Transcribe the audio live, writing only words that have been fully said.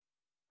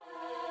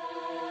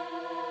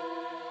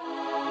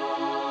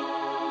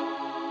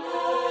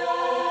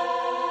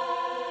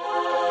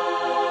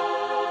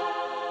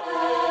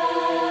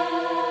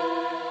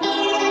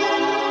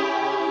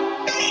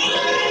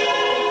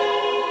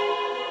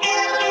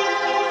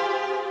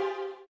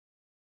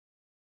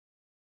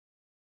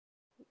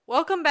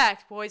Welcome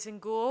back, boys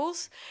and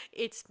ghouls.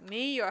 It's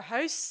me, your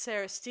host,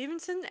 Sarah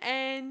Stevenson,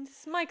 and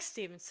Mike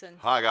Stevenson.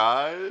 Hi,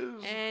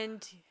 guys.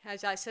 And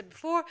as I said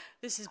before,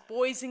 this is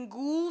Boys and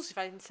Ghouls, if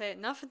I didn't say it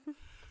enough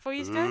for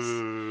you guys.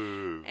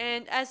 Ooh.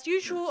 And as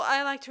usual,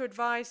 I like to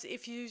advise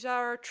if you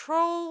are a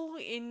troll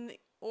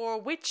or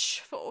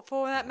witch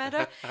for that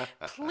matter,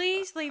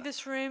 please leave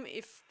this room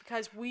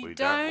because we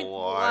don't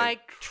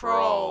like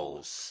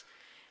trolls.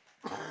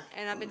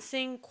 And I've been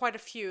seeing quite a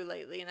few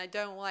lately, and I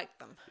don't like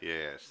them.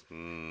 Yes.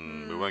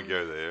 We won't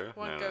go there.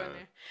 Won't go in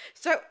there.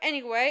 So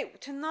anyway,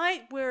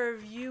 tonight we're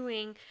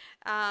reviewing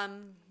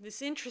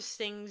this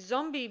interesting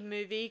zombie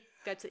movie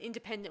that's an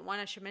independent one,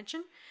 I should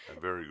mention. A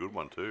very good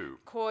one, too.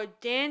 Called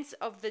Dance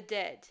of the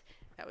Dead.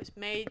 That was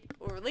made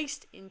or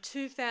released in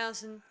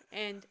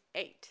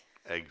 2008.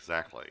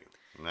 Exactly.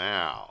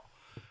 Now,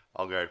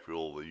 I'll go through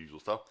all the usual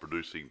stuff,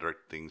 producing,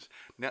 directing things.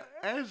 Now,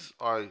 as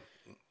I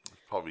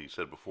probably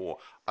said before,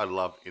 I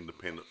love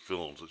independent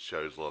films. It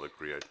shows a lot of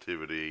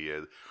creativity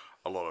and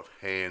a lot of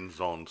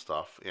hands-on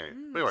stuff. Yeah.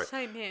 But anyway,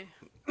 Same here.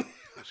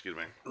 excuse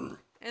me.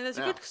 And there's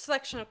a good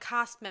selection of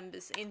cast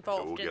members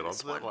involved We'll in get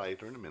this onto that one.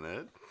 later in a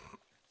minute.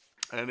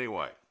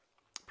 Anyway,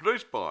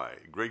 produced by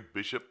Greg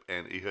Bishop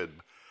and Ehud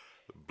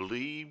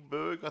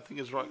Bleeberg, I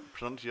think is right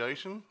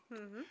pronunciation.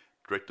 Mm-hmm.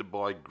 Directed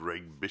by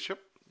Greg Bishop.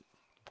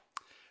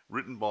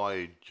 Written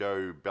by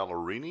Joe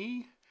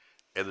Ballerini.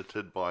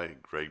 Edited by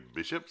Greg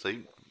Bishop.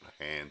 See,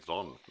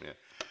 hands-on. Yeah.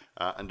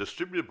 And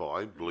distributed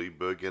by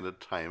Bleeberg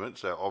Entertainment.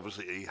 So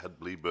obviously Ehud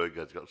Bleeberg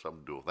has got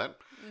something to do with that.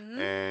 Mm-hmm.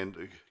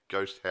 And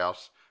Ghost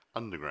House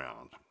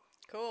Underground.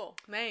 Cool.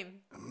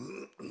 Name.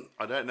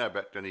 I don't know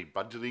about any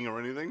budgeting or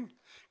anything,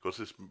 because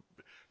this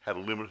had a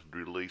limited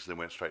release and then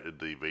went straight to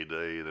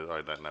DVD. And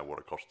I don't know what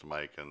it cost to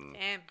make, and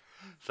Damn.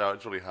 so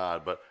it's really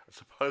hard. But it's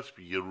supposed to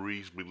be a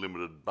reasonably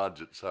limited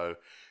budget. So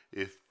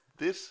if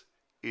this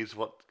is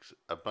what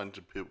a bunch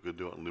of people could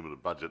do on a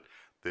limited budget,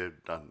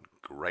 they've done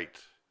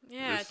great.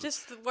 Yeah,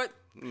 just what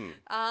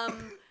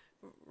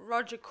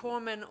Roger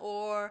Corman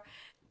or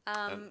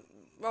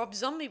Rob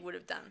Zombie would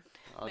have done.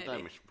 I maybe.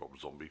 don't miss Rob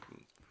Zombie.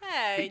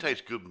 Hey, He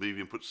takes good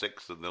movie and puts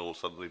sex, and then all of a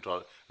sudden he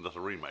tries and does a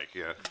remake.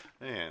 Yeah,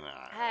 yeah, no.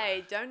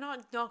 hey, don't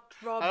knock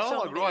Rob I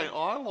Zombie.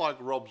 like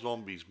Rob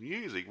Zombie's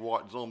music,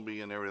 White Zombie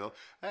and everything.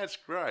 That's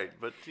great,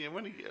 but yeah,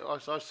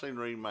 I've seen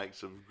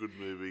remakes of good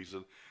movies,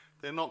 and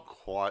they're not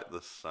quite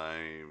the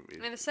same.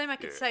 And the same I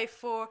could say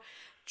for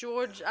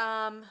George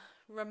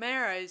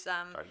Romero's.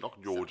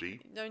 Not Georgie.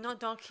 No,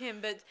 not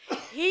him, but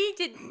he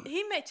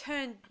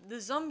turned the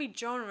zombie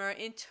genre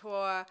into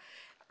a.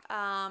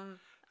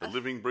 The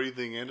living,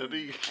 breathing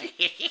entity.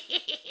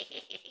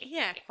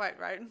 Yeah, quite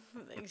right.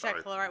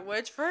 Exactly the right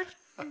words for it.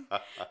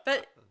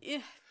 But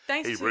yeah,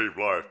 He breathed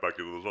life back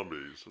into the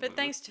zombies. But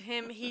thanks to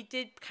him, he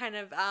did kind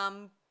of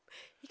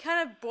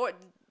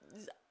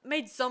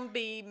made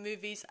zombie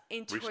movies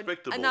into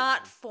an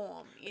art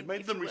form. It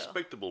made them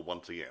respectable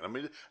once again. I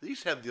mean, they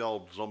used to have the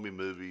old zombie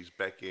movies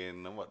back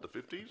in, the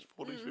 50s,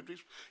 40s,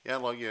 50s? Yeah,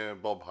 like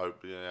Bob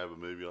Hope, have a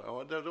movie.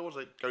 Like, there was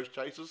that Ghost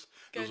Chasers.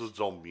 There was a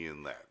zombie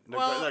in that.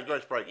 No,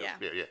 Ghost Breakers.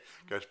 Yeah,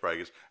 Ghost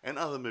Breakers. And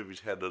other movies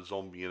had a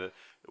zombie in it.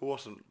 It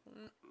wasn't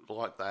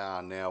like they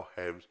are now,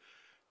 have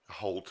a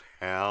whole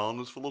town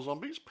is full of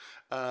zombies.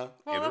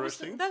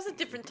 Interesting. That was a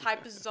different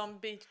type of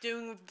zombie,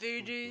 doing with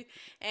voodoo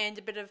and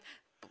a bit of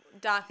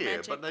dark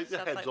magic. Yeah, but they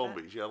had like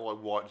zombies, like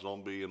White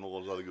Zombie and all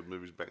those other good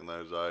movies back in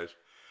those days.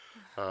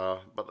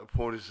 But the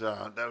point is,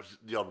 that was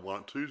the odd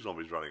one or two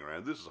zombies running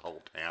around. This is a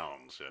whole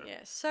town. So.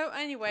 Yeah. So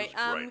anyway,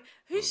 great.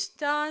 Who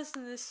stars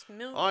in this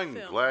film? I'm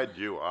glad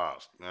you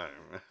asked. No.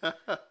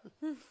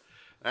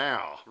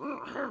 Now,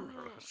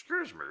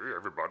 excuse me,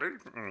 everybody.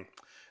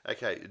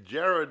 Okay,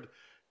 Jared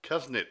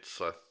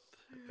Kuznets, I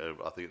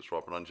think it's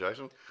right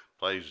pronunciation,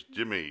 plays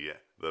Jimmy,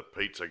 the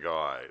pizza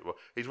guy. Well,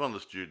 he's one of the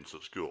students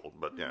at school,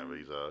 but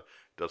he's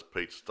does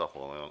pizza stuff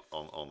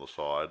on the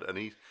side, and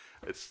he's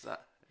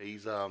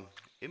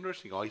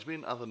interesting guy. He's been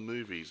in other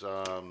movies.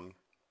 I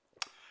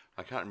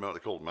can't remember what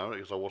they're called at the moment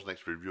because I wasn't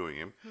actually reviewing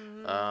him.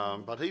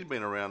 But he's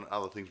been around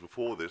other things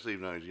before this,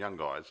 even though he's a young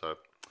guy. So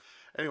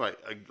anyway,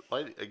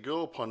 a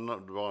girl by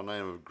the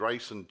name of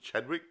Grayson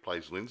Chadwick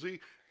plays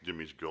Lindsay,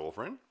 Jimmy's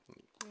girlfriend.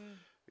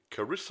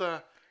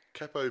 Carissa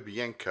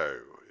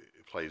Capobianco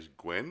plays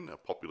Gwen, a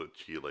popular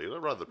cheerleader,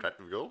 rather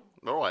attractive girl.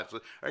 All right, so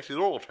actually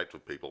they're all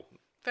attractive people.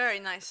 Very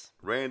nice.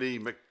 Randy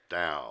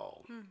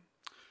McDowell.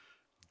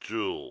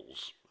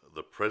 Jules,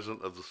 the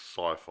president of the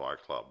Sci-Fi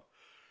Club.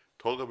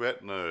 Talk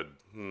about nerd.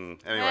 Anyway.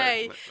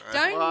 Hey,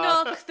 don't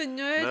knock the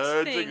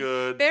nerds thing. Are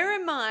good. Bear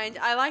in mind,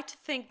 I like to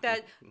think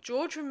that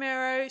George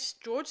Romero,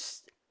 George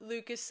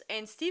Lucas,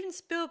 and Steven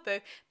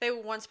Spielberg, they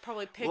were once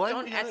probably picked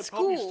on at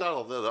school. Probably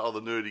started off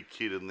the nerdy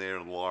kid in there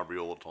in the library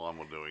all the time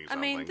or doing something.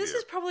 I mean, this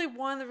is probably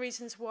one of the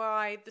reasons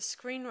why the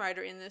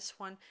screenwriter in this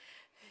one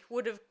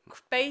would have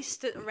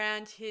based it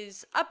around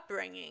his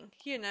upbringing,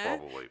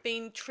 Probably.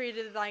 being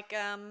treated like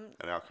An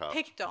outcast.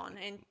 picked on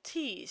and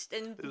teased.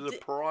 And Is a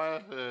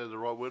pariah the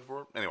right word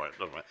for it? Anyway, it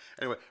doesn't matter.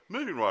 Anyway,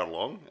 moving right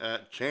along,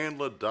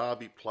 Chandler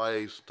Darby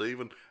plays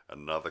Stephen,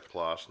 another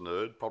class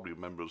nerd, probably a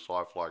member of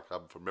Sci-Fi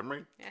Club from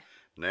memory. Yeah.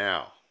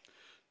 Now,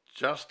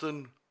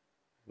 Justin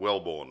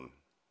Welborn.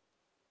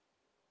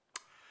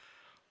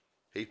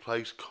 He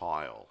plays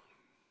Kyle,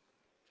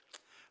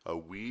 a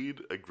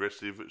weird,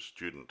 aggressive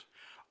student.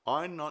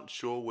 I'm not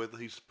sure whether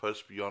he's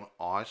supposed to be on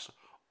ice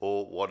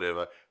or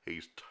whatever.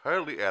 He's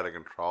totally out of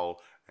control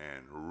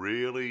and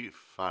really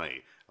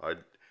funny.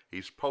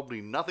 He's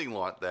probably nothing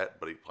like that,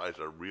 but he plays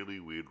a really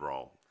weird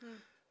role.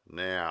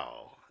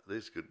 Now,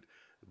 this could...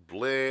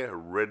 Blair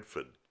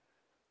Redford.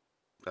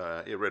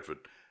 Redford.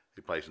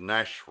 He plays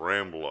Nash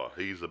Rambler.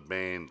 He's a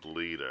band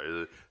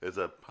leader. There's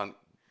a punk,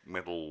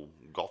 metal,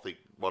 gothic,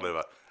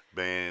 whatever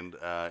band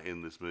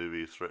in this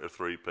movie, a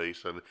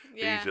three-piece, and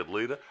he's your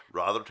leader.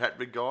 Rather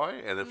attractive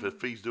guy, and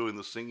if he's doing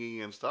the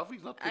singing and stuff,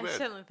 he's not too bad. I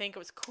certainly think it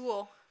was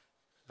cool.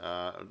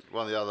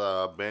 One of the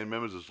other band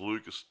members is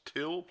Lucas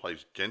Till,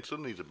 plays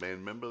Jensen. He's a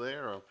band member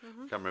there. I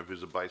can't remember if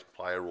he's a bass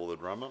player or the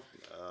drummer.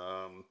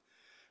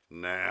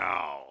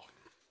 Now,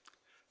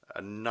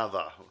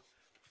 another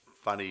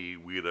funny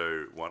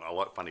weirdo one. I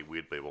like funny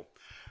weird people.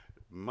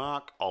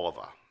 Mark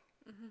Oliver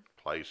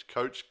plays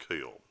Coach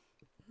Keel.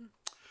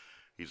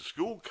 He's a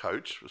school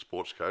coach, a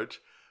sports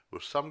coach,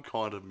 with some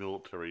kind of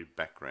military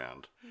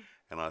background.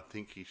 And I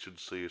think he should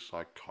see a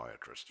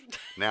psychiatrist.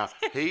 Now,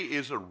 he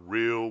is a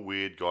real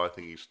weird guy. I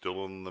think he's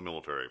still in the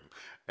military.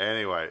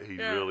 Anyway, he's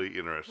really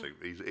interesting.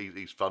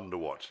 He's fun to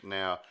watch.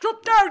 Now,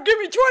 drop down, give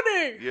me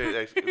 20!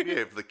 Yeah,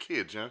 for the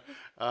kids,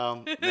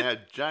 Now,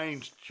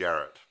 James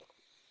Jarrett,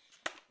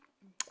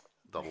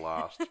 the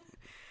last,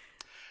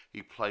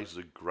 he plays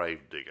a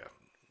gravedigger.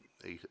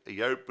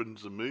 He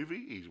opens the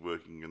movie, he's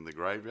working in the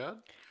graveyard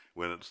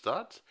when it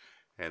starts,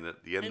 and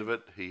at the end of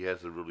it, he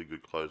has a really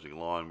good closing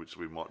line, which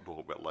we might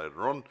talk about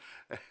later on.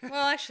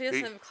 Well, actually, he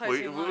doesn't have a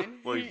closing line.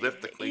 Well, he's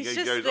left the clean. He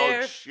just goes,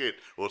 there. oh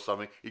shit, or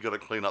something. You got to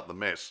clean up the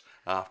mess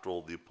after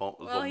all the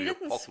apocalypse. Well, he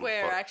didn't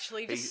swear,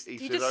 actually. He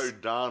said, oh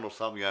darn, or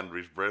something under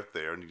his breath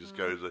there, and he just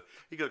goes,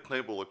 you got to clean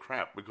up all the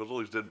crap because all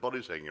these dead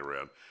bodies hanging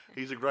around.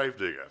 He's a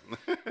gravedigger.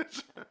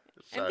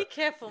 And be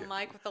careful,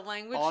 Mike, with the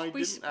language.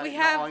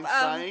 I'm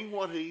saying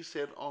what he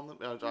said on the.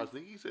 I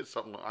think he said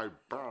something like,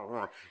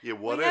 oh, yeah,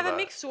 whatever. We have a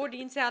mixed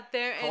audience out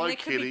there, and there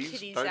could be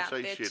kitties Don't out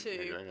say there shit.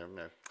 too.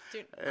 No.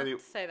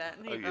 Don't say that.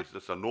 Oh, yes,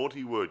 that's a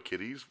naughty word,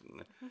 kiddies.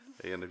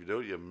 And if you do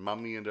it, your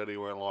mummy and daddy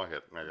won't like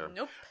it.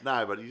 Nope.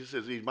 No, but he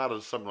says he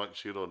mutters something like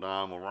shit or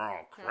damn or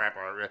crap.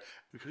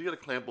 Because you got to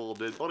clamp all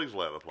the dead bodies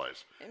all over the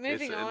place.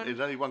 Moving on.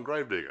 There's only one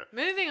gravedigger.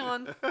 Moving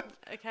on.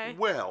 Okay.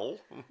 Well.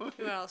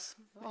 Who else?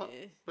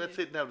 That's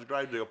it. Now the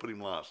gravedigger. I'll put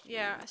him last.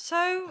 Yeah.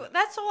 So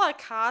that's all our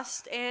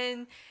cast,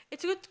 and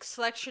it's a good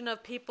selection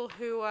of people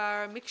who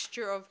are a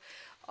mixture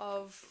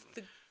of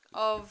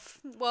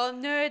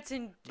nerds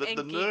and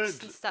geeks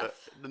nerds, and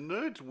stuff. The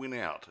nerds win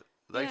out.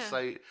 They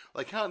say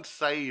they can't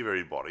save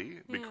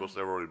everybody because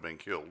they've already been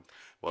killed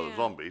by the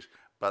zombies,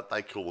 but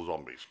they kill the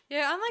zombies.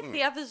 Yeah, unlike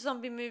the other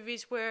zombie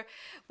movies where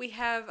we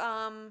have,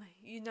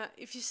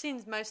 if you've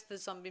seen most of the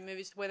zombie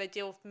movies where they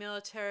deal with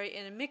military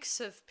and a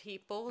mix of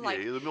people.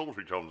 Like, the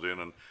military comes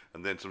in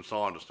and then some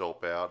scientists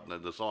help out, and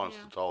then the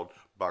scientists are told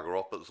bugger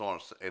off, but the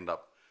scientists end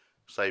up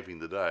saving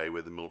the day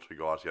where the military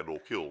guys get all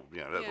killed.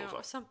 That sort of or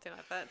stuff. something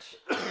like that.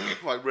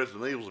 Like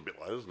Resident Evil's a bit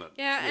like that, isn't it?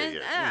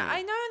 Yeah,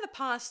 I know in the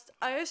past,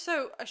 I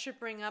should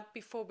bring up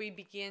before we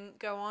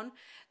go on,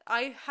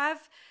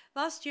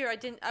 last year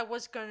I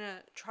was going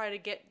to try to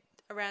get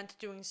around to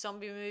doing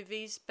zombie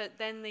movies, but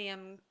then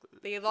the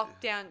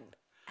lockdown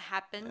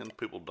happened. And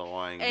people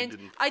dying.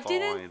 And I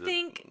didn't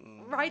think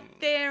right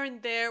there and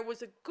there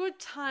was a good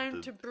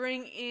time to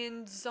bring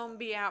in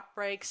zombie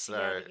outbreaks,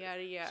 yada,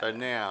 yada, yada. So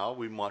now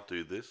we might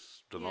do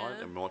this tonight,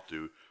 and we might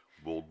do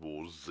World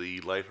War Z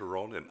later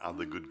on and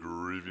other good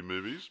groovy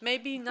movies.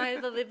 Maybe Night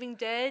of the Living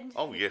Dead.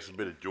 Oh, yes, a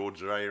bit of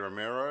George A.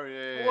 Romero,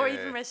 yeah. Or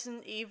even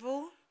Resident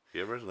Evil.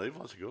 Yeah, Resident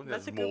Evil, that's a good one.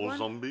 That's a good more one.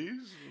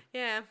 Zombies.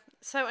 Yeah.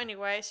 So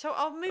anyway,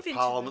 I'll move into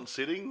Parliament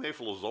sitting, they're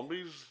full of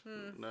zombies.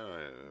 No.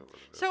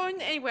 So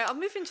anyway, I'll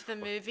move into the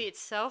movie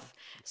itself.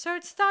 So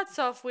it starts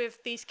off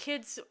with these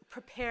kids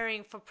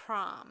preparing for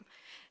prom,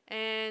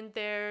 and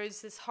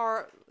there's this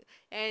horror,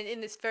 and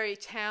in this very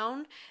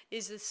town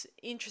is this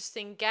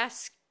interesting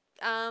gas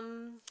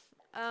plant,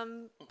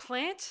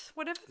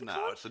 whatever they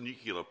call it. It's a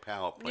nuclear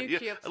power plant.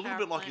 Nuclear a little power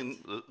bit like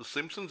plant. in The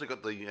Simpsons, they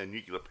got the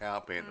nuclear power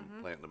plant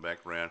in the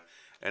background.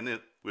 And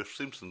then with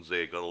Simpsons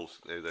there,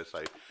 they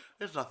say,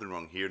 there's nothing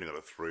wrong here, and they've got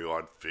a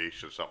three-eyed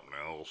fish or something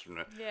else.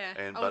 Yeah,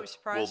 I was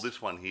surprised. Well,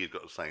 this one here's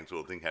got the same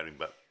sort of thing happening,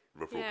 but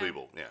for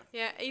people,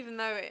 Yeah, even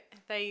though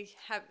they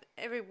have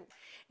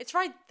it's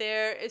right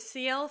there. It's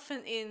the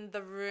elephant in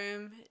the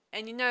room,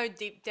 and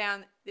deep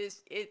down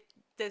there's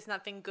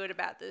nothing good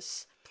about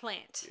this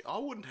plant. I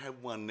wouldn't have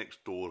one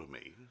next door to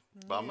me.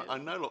 But No. I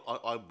know, look,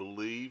 I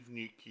believe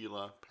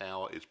nuclear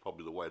power is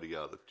probably the way to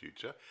go in the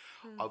future.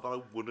 But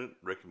I wouldn't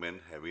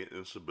recommend having it in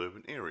a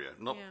suburban area.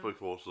 Not Yeah.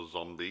 because of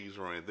zombies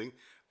or anything,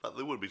 but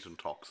there would be some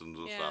toxins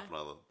and Yeah. stuff and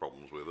other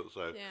problems with it.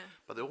 So, Yeah.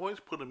 But they always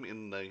put them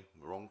in the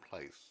wrong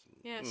place.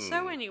 Yeah,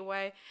 so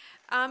anyway,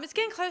 it's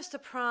getting close to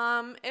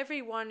prom.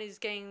 Everyone is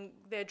getting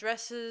their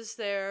dresses,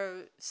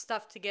 their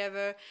stuff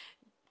together,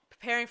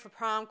 preparing for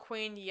prom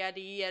queen,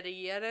 yada, yada,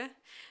 yada.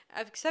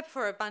 Except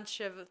for a bunch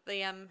of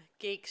the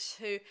geeks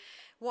who,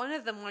 one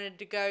of them wanted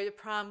to go to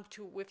prom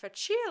with a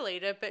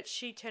cheerleader, but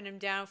she turned him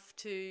down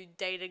to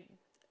date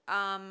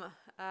one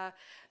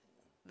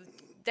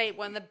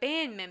of the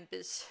band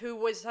members who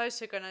was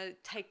also going to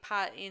take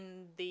part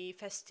in the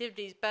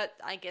festivities, but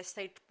I guess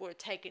they were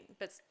taken,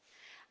 but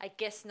I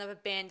guess another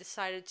band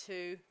decided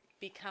to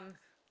become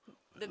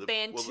the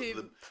band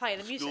to play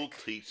the music. School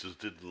teachers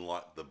didn't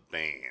like the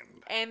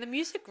band. And the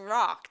music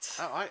rocked.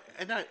 I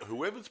know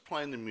whoever's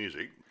playing the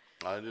music,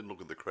 I didn't look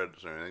at the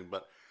credits or anything,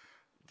 but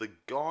the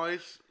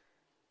guys,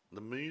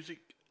 the music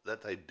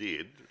that they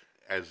did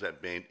as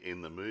that band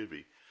in the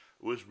movie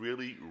was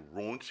really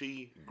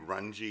raunchy,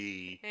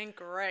 grungy, And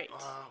great.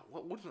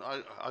 what wasn't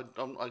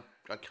I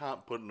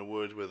can't put into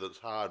words whether it's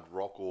hard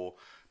rock or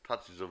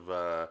touches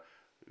of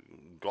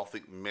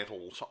gothic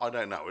metal. So I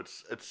don't know.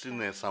 It's in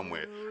there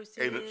somewhere,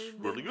 and it's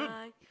really good.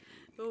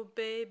 Oh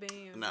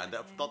baby. No,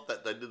 not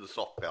that they did the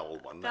soft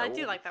ballad one. I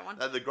do like that one.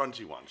 They're the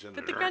grungy ones.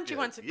 But the grungy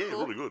ones are yeah,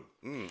 cool. really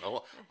good.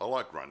 I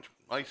like grunge.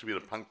 I used to be in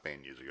a punk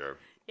band years ago.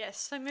 Yes,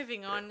 so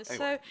moving on. Anyway,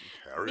 So,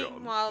 carry on.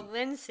 meanwhile,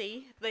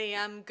 Lindsay,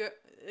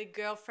 the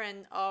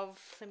girlfriend of,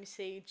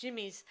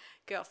 Jimmy's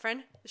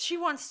girlfriend, she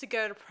wants to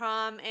go to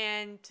prom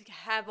and to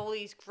have all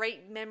these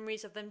great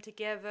memories of them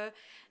together.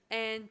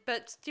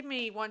 But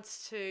Jimmy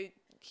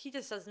he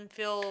just doesn't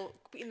feel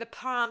in the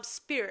prom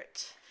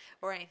spirit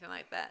or anything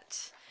like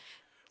that.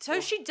 So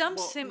she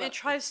dumps him and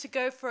tries to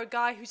go for a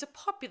guy who's a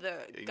popular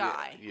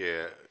guy.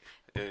 Yeah,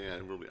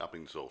 really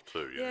upping himself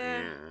too.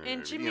 Yeah,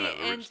 and Jimmy the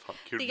and rich type,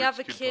 the rich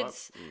other kid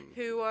kids type.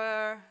 who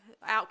are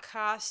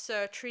outcasts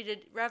are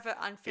treated rather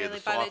unfairly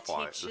by their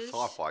teachers. The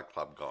sci-fi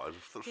club guys.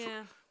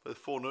 Yeah. The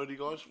four nerdy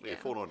guys. Yeah,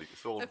 four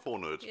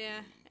nerds.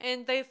 Yeah,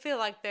 and they feel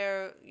like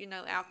they're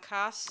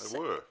outcasts. They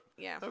were.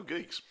 Yeah. They were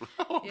geeks.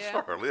 I'm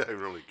sorry, they were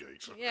really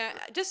geeks. Yeah,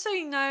 just so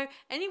you know,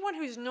 anyone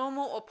who's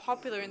normal or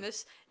popular in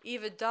this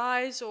either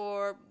dies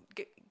or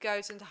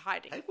goes into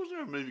hiding. Hey, wasn't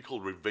there a movie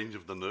called Revenge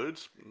of the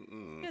Nerds?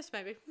 Yes,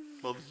 maybe.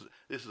 Well,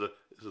 this is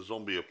a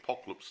zombie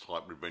apocalypse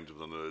type Revenge of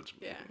the Nerds.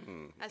 Yeah.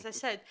 As I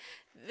said,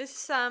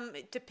 this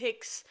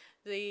depicts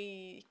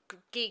the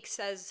geeks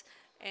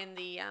and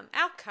the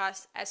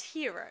outcasts as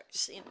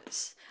heroes in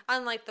this.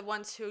 Unlike the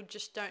ones who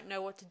just don't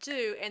know what to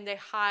do and they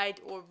hide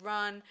or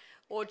run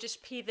or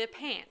just pee their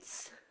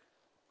pants.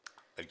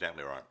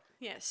 Exactly right.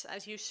 Yes,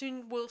 as you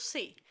soon will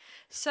see.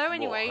 So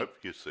anyway, I hope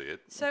you see it.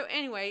 So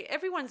anyway,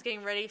 everyone's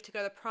getting ready to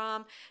go to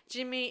prom.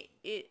 Jimmy,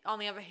 on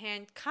the other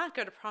hand, can't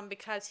go to prom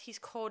because he's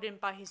called in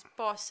by his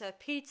boss at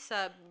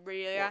Pizza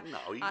Ria. Well,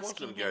 no, he wasn't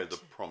going to go to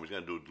the prom. He's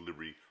going to do a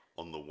delivery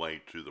on the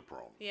way to the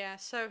prom. Yeah,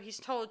 so he's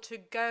told to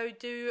go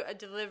do a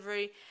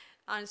delivery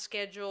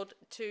unscheduled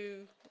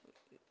to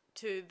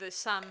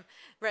some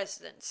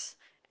residence.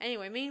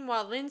 Anyway,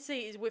 meanwhile,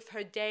 Lindsay is with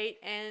her date,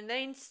 and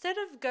they, instead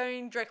of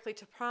going directly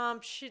to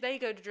prom, they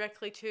go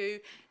directly to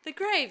the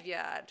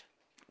graveyard.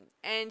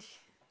 And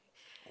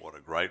what a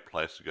great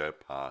place to go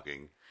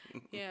parking.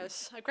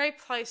 Yes, a great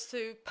place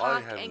to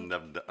park and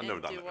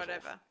do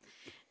whatever.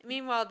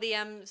 Meanwhile, the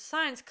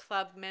science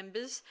club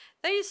members,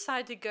 they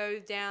decide to go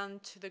down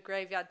to the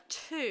graveyard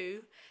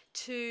too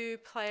to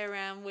play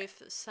around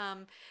with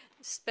some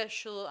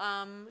special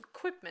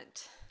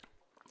equipment.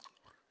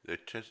 They're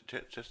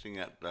testing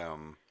out,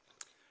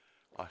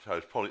 I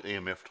suppose, probably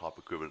EMF type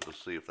equipment to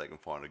see if they can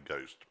find a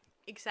ghost.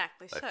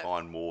 Exactly. They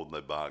find more than they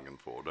bargain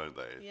for, don't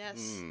they?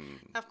 Yes.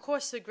 Of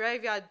course, the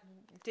graveyard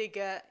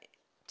digger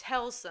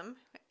tells them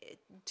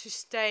to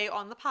stay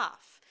on the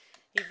path,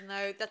 even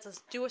though that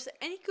doesn't do us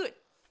any good.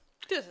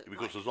 Does it?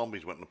 Because the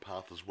zombies went on the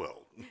path as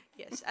well.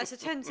 Yes. As it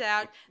turns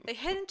out, they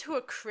head into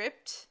a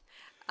crypt.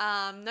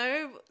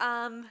 No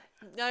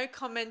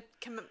comment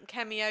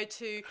cameo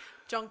to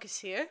Jonkus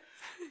here.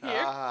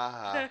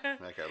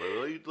 Okay,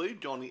 leave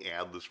Johnny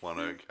out of this one.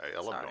 Okay,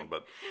 I love John,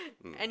 but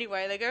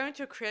anyway, they go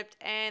into a crypt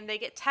and they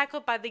get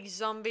tackled by these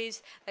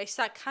zombies. They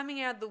start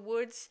coming out of the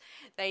woods.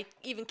 They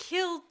even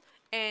killed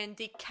and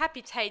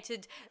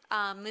decapitated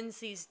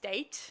Lindsay's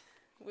date.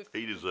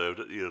 He deserved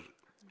it. He was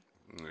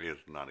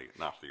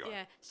nasty guy.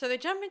 Yeah. So they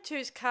jump into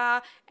his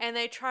car and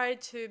they try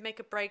to make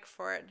a break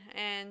for it.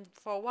 And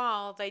for a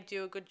while they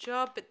do a good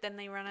job, but then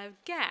they run out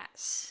of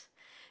gas.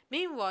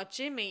 Meanwhile,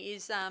 Jimmy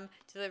is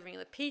delivering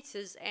the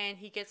pizzas and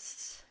he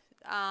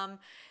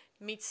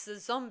meets the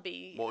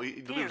zombie. Well,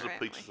 he delivers the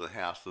pizzas to the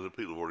house, and the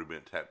people have already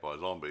been attacked by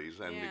zombies,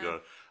 and you've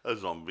got a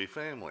zombie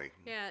family.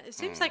 Yeah, it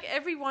seems like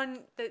everyone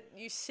that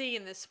you see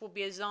in this will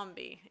be a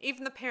zombie.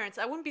 Even the parents.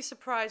 I wouldn't be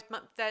surprised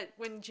that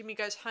when Jimmy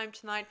goes home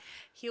tonight,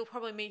 he'll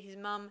probably meet his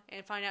mum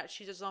and find out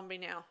she's a zombie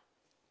now.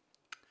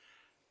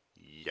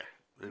 Yeah.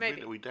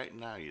 Maybe. We don't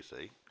know, you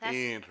see. That's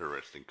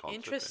Interesting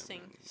concept.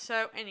 Interesting.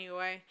 So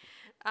anyway,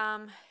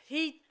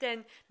 he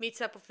then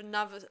meets up with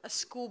a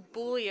school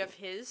bully of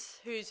his,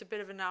 who's a bit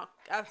of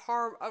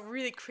a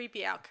really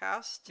creepy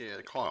outcast.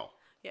 Yeah, Kyle.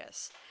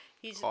 Yes,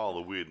 he's Kyle,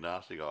 the weird,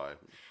 nasty guy.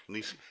 And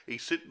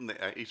he's sitting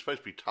there. He's supposed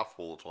to be tough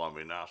all the time,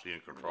 being nasty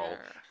and control.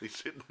 Yeah. He's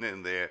sitting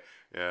in there.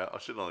 I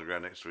sitting on the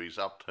ground next to his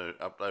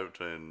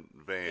overturned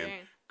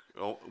van,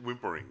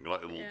 whimpering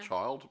like a little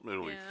child.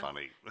 It'll be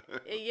funny.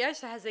 He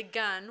also has a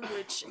gun,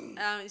 which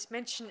is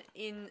mentioned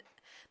in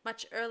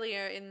much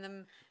earlier in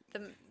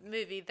the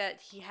movie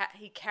that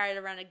he carried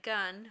around a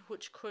gun,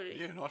 which could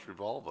Nice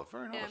revolver,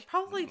 very nice.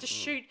 probably to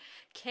shoot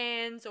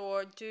cans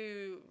or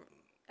do.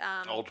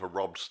 Or to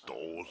rob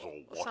stores or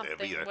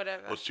whatever,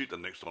 whatever. Or shoot the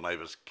next door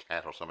neighbour's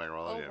cat or something or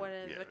other. Or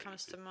whatever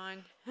comes to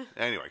mind.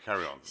 Anyway,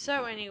 carry on.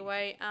 So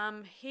anyway,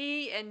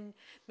 he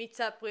meets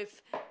up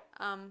with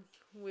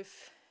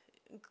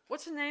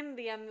what's her name?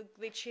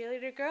 The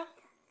cheerleader girl.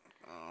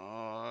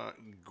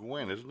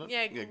 Gwen, isn't it?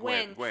 Yeah,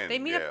 Gwen. They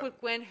meet up with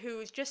Gwen,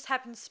 who just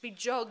happens to be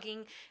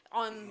jogging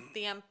on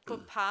the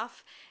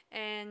footpath,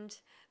 and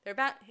they're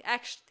about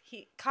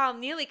Kyle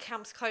nearly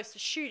comes close to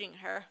shooting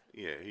her.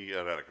 Yeah, he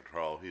got out of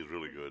control. He's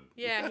really good.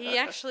 Yeah, he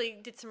actually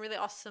did some really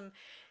awesome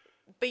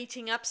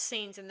beating up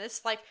scenes in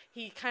this. Like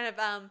he kind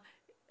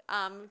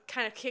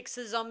of kicks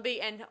a zombie,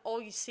 and all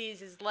you see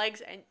is his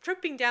legs and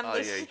tripping down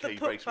the he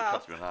breaks him,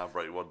 cuts him in half,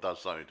 does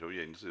something to him.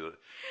 Yeah, you can see the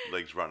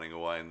legs running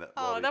away and that.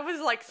 Oh, that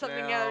was like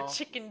something out of a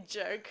chicken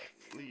joke.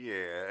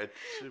 Yeah, it's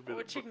a bit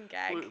or a chicken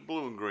gag.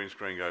 Blue and green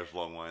screen goes a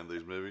long way in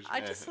these movies.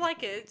 I just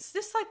like it. It's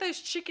just like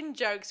those chicken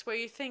jokes where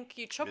you think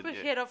you chop a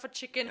head off a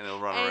chicken and,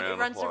 it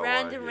runs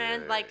around and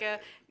around like a.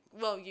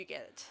 Well, you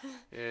get it.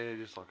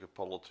 Yeah, just like a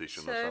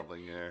politician or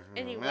something. Yeah.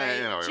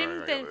 Anyway,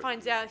 Jim then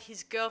finds out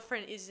his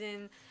girlfriend is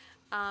in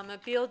a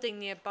building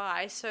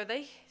nearby. So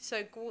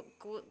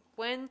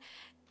Gwen,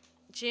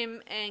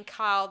 Jim, and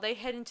Kyle, they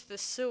head into the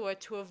sewer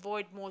to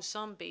avoid more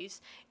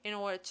zombies in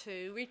order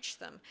to reach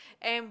them.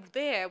 And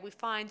there we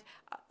find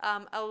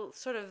a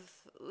sort of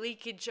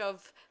leakage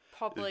of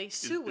probably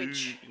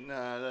sewage.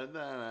 No.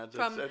 That's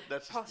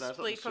not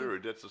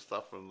sewage. That's the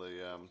stuff from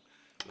the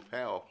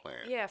power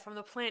plant. Yeah, from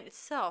the plant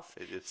itself.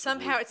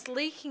 Somehow it's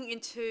leaking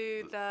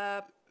into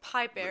the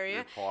pipe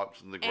area. The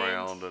pipes in the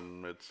ground,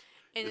 and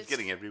it's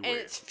getting everywhere. And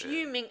it's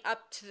fuming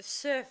up to the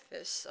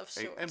surface of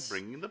sorts. And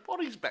bringing the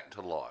bodies back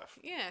to life.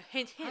 Yeah,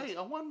 hint, hint. Hey,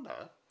 I wonder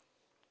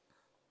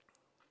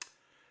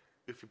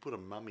if you put a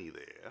mummy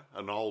there,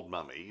 an old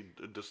mummy,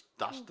 just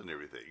dust and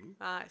everything.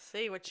 I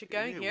see what you're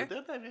going here. They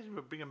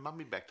don't bring a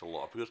mummy back to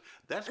life because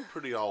that's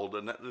pretty old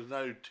and there's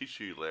no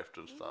tissue left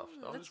and stuff.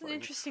 So that's an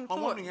interesting thought.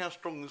 I'm wondering how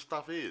strong this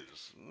stuff is.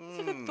 It's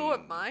a good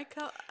thought, Mike.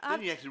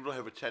 Then you actually really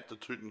have a chat to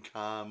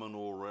Tutankhamun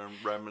or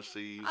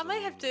Ramesses. I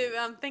may have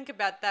to think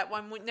about that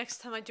one next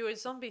time I do a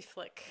zombie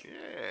flick.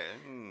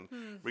 Yeah.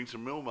 Bring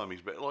some real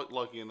mummies back,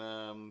 like in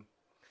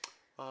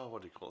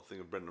what do you call it? Thing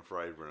with Brendan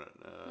Fraser in it.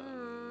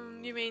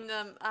 You mean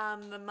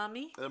the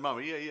Mummy? The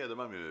Mummy, yeah, the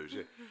Mummy movies,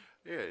 yeah.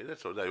 Yeah,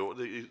 that's what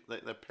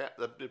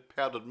they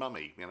powdered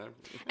mummy, you know.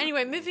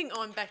 Anyway, moving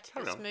on back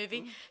to this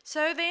movie.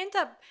 So they end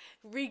up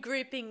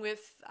regrouping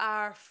with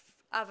our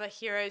other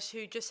heroes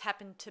who just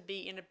happen to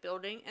be in a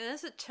building, and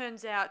as it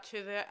turns out,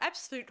 to their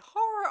absolute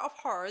horror of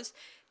horrors,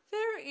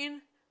 they're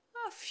in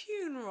a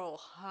funeral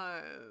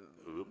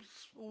home.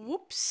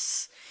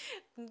 Whoops.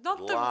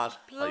 Not the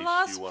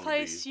last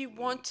place you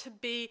want to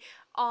be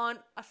on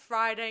a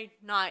Friday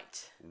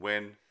night.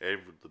 When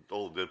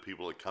all the dead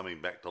people are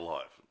coming back to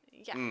life.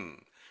 Yeah.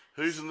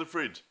 Who's in the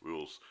fridge?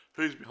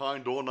 Who's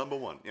behind door number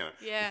 1? You know.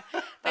 Yeah.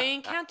 They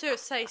encounter,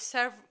 say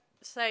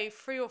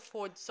 3 or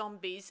 4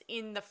 zombies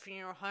in the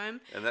funeral home.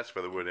 And that's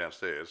where they were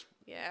downstairs.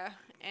 Yeah.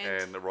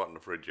 And they're right in the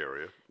fridge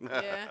area.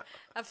 Yeah.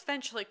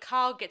 Eventually,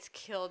 Carl gets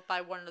killed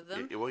by one of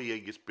them. Yeah, well, he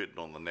gets bitten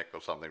on the neck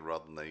or something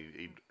rather than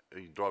he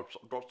drops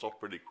off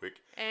pretty quick.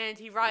 And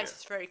he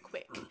rises very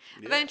quick. Yeah.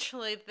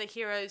 Eventually, the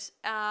heroes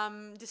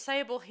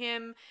disable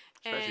him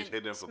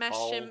and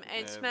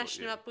smash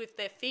him up with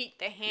their feet,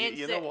 their hands.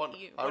 You know what?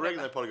 I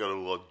reckon they probably got a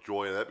lot of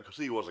joy of that because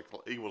he was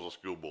a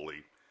school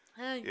bully.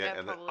 And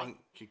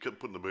he couldn't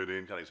put the boot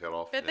in, cut his head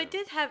off. But they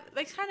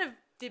kind of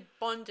did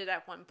bonded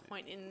at one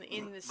point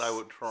in this. They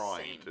were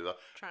trying to.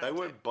 They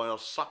weren't by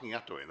sucking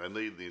up to him. They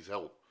needed his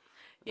help.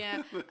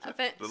 Yeah,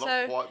 they're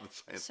not quite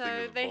the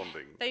same thing as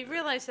bonding. They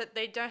realise that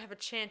they don't have a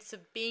chance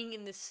of being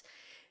in this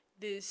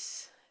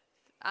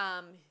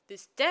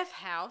death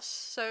house,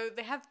 so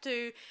they have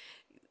to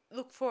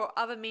look for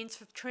other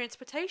means of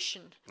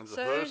transportation. There's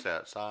a hearse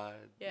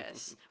outside.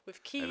 Yes,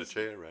 with keys. And a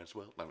chair as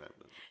well. No.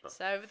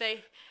 So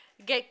they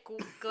get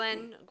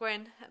Gwen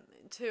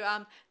to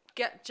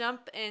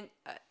jump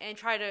and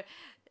try to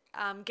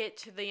get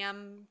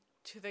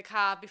to the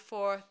car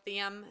before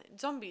the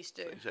zombies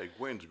do. So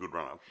Gwen's a good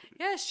runner.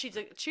 Yes, she's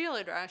a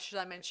cheerleader, should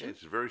I mention? Yeah,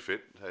 she's very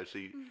fit. So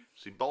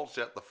she bolts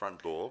out the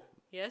front door,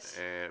 Yes.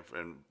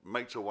 And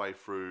makes her way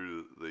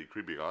through the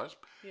creepy guys.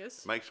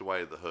 Yes. Makes her way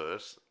to the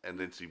hearse, and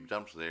then she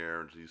jumps in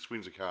there and she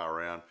swings the car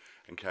around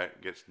and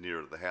gets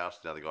nearer to the house.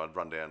 Now the guys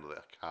run down to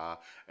the car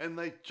and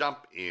they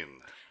jump in.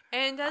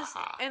 And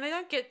and they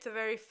don't get to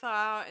very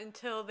far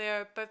until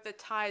both the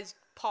tires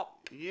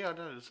pop. Yeah, I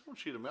know. Someone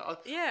shoot him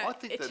out. Yeah, I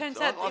think it that, turns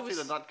I, out I it think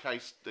was- the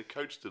nutcase, the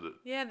coach did it.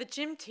 Yeah, the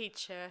gym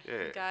teacher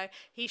Yeah. guy.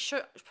 He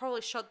probably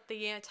shot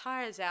the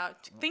tires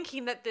out,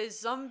 thinking that there's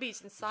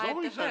zombies inside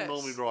Zombies the don't hearse.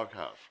 normally drive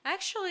cars.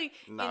 Actually,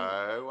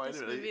 No, in wait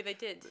this a minute. movie they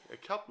did. A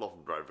couple of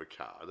them drove a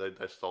car.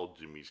 They stole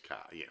Jimmy's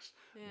car, yes.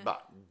 Yeah.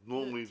 But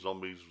normally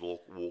zombies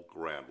walk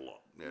around a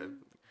lot. Yeah.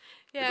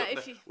 Yeah,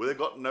 They've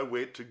got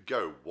nowhere to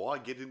go. Why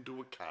get into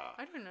a car?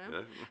 I don't know. You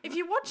know? If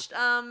you watched,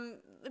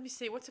 let me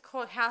see, what's it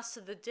called, House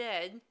of the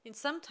Dead? And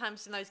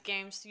sometimes in those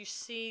games, you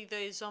see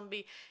the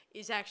zombie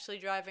is actually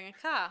driving a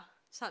car.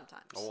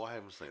 Sometimes. Oh, I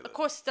haven't seen that. Of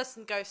course, it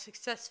doesn't go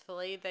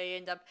successfully. They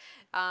end up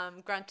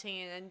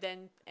grunting and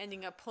then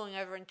ending up pulling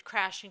over and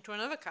crashing into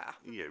another car.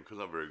 Yeah, because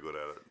I'm very good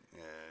at it.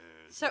 Yeah.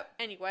 So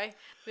anyway,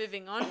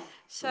 moving on.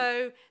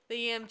 So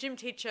the gym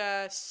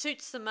teacher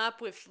suits them up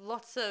with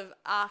lots of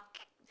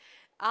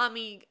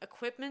army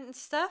equipment and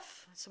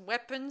stuff, some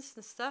weapons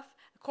and stuff.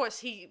 Of course,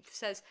 he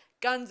says,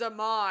 "Guns are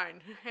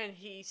mine," and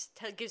he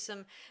gives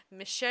them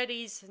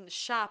machetes and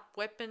sharp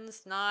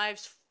weapons,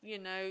 knives,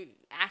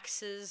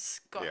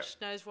 axes, gosh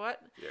knows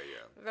what. Yeah,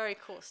 yeah. Very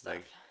cool stuff.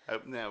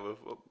 Now,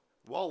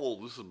 while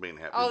all this has been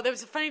happening... Oh, there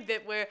was a funny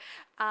bit where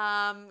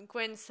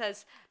Gwen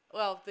says,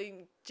 well,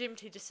 the gym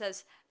teacher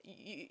says,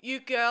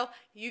 you girl,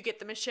 you get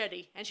the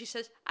machete. And she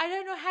says, I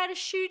don't know how to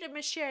shoot a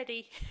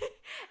machete.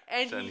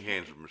 And Standing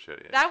hands with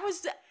machete. Yeah. that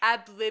was the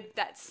ad-lib,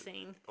 that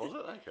scene. Was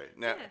it? Okay.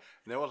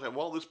 Now,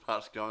 while this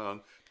part's going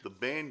on, the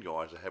band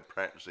guys are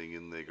practicing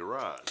in their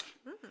garage.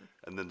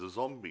 And then the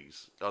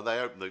zombies, they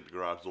open the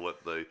garage to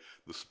let the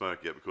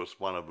smoke out because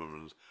one of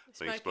them has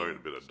been smoking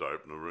a bit of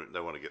dope and they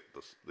want to get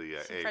the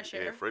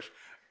air fresh.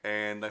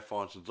 And they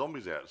find some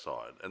zombies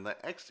outside. And they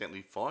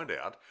accidentally find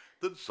out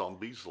that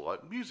zombies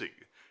like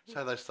music.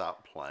 So they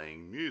start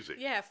playing music.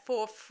 Yeah,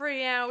 for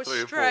 3 hours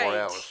 3 or straight. 4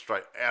 hours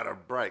straight, out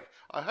of break.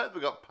 I hope they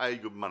got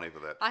paid good money for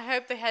that. I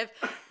hope they have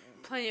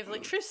plenty of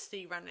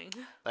electricity running.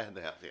 They had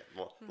the house,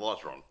 yeah.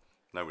 Lights are on.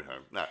 Nobody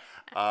home. No.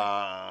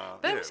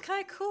 But it was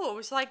kind of cool. It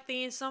was like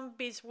the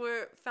zombies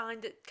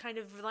found it kind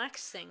of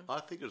relaxing. I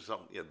think it was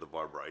something, the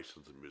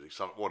vibrations of music,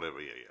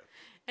 whatever, yeah.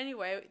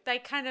 Anyway, they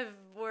kind of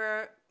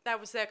that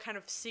was their kind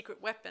of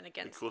secret weapon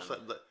against them.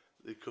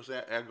 Because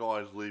our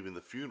guys leaving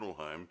the funeral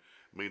home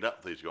meet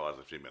up with these guys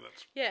in a few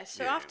minutes. Yeah,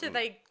 so after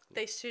they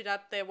suit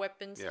up their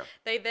weapons,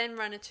 they then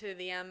run into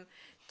the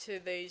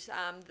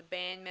the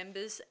band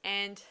members,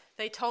 and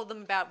they told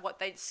them about what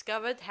they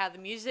discovered, how the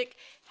music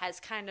has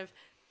kind of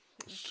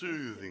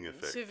soothing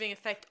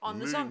effect on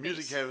the zombies.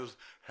 Music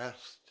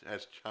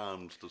has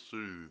charms to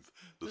soothe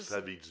the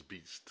savage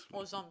beast.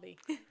 Or zombie.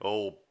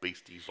 Oh,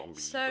 beastie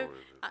zombies.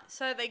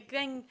 So they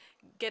then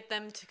get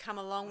them to come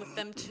along with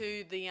them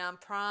to the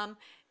prom.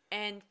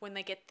 And when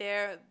they get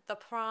there, the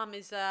prom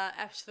is a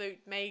absolute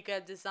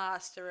mega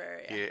disaster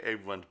area. Yeah,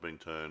 everyone's been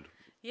turned.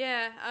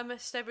 Yeah,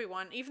 almost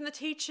everyone. Even the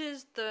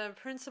teachers, the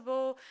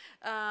principal,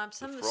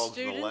 some of the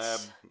students. In the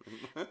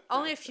lab.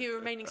 Only a few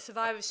remaining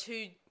survivors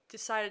who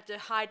decided to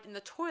hide in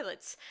the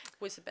toilets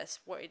was the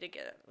best way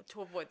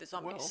to avoid the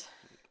zombies. Well,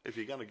 if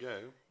you're going to go,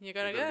 you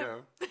gotta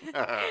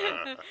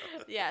go.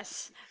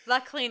 Yes.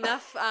 Luckily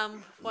enough,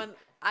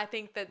 I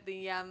think that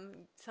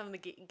some of the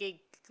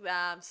geek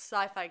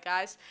sci-fi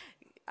guys,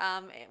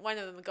 one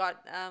of them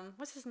got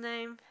what's his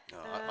name?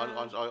 I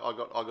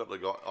got the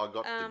guy. I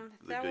got the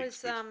that geek was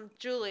speech.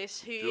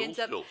 Julius, who ends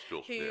up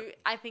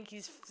I think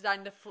he's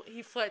starting to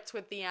he flirts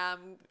with the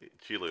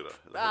cheerleader.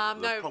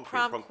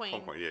 Prom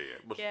queen.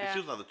 Yeah. She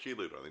was another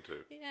cheerleader, I think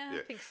too. Yeah,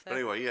 I think so. But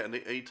anyway, and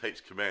he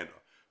takes command.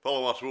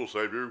 Follow us, we'll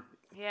save you.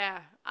 Yeah,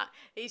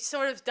 he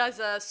sort of does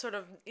a sort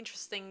of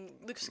interesting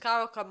Luke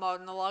Skywalker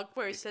monologue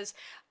where he says,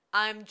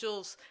 "I'm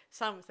Jules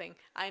something.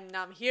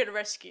 I'm here to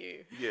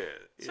rescue." Yeah,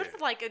 sort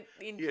of like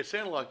it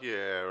sounded like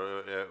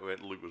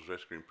when Luke was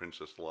rescuing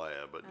Princess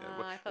Leia, but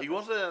he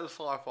wasn't a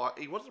sci-fi.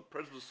 He wasn't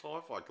president of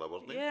Sci-Fi Club,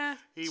 wasn't he? Yeah,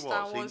 he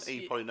Star was. Wars,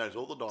 he probably knows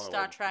all the dialogue.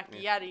 Star Trek,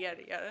 yada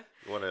yada yada.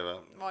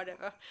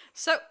 Whatever.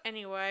 So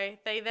anyway,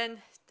 they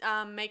then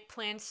make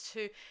plans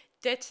to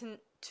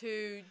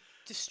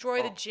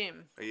destroy the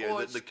gym.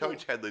 Yeah, the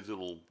coach had these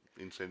little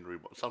incendiary,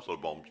 some sort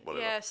of bombs,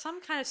 whatever. Yeah, some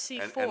kind of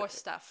C4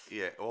 stuff.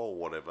 Yeah, or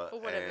whatever.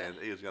 And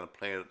he was going to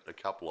plant a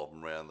couple of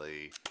them around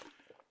the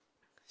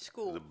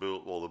school, the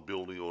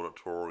building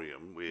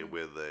auditorium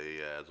where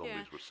the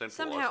zombies were centralized.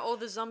 Somehow all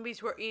the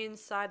zombies were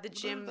inside the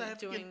gym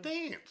doing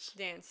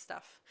dance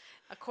stuff.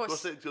 Of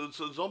course, there was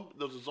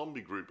a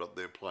zombie group up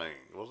there playing,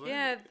 wasn't there?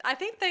 Yeah, I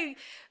think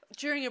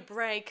during a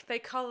break, they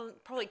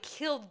probably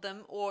killed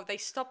them, or they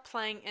stopped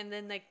playing and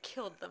then they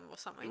killed them or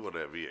something.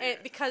 Whatever, yeah.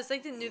 Because they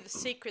didn't know the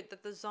secret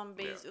that the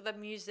zombies, the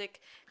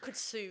music could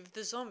soothe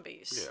the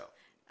zombies. Yeah.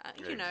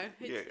 You know.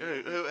 Yeah,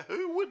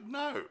 who would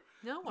know?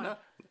 No one. No,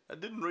 I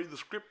didn't read the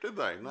script, did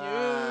they?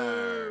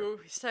 No.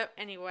 So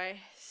anyway,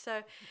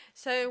 so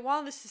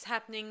while this is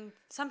happening,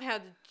 somehow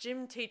the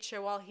gym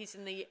teacher, while he's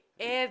in the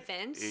air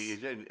vents, He's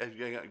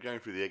going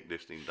through the egg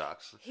nesting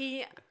ducts.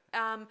 he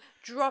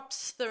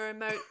drops the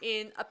remote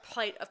in a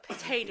plate of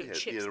potato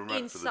chips the remote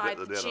inside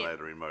for the gym.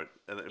 detonator remote.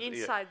 And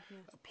Inside.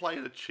 a plate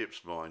of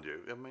chips, mind you.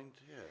 I mean,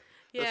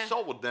 Yeah. The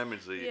salt would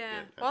damage the...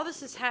 Yeah. While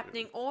this is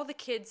happening, all the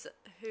kids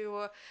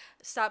who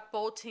start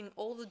bolting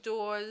all the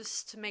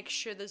doors to make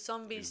sure the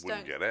zombies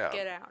don't get out.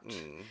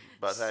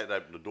 But they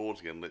opened the doors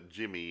again and let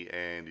Jimmy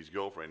and his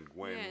girlfriend,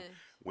 Gwen...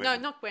 No,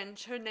 not Gwen.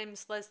 Her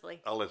name's Leslie.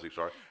 Oh, Leslie,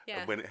 sorry.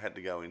 Yeah. When it had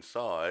to go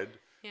inside...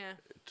 Yeah.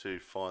 To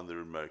find the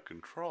remote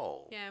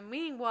control. Yeah.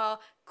 Meanwhile,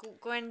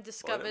 Gwen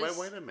discovers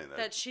wait a minute.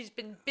 that she's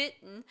been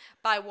bitten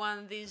by one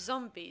of these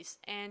zombies,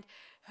 and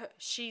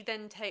she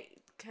then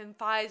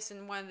confides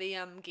in one of the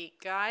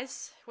geek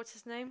guys. What's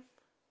his name?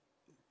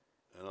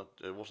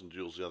 It wasn't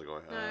Jules, the other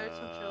guy. No, it's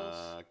not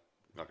Jules.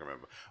 I can't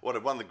remember. One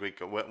of the Greek,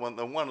 one of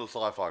the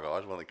sci-fi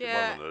guys, one of the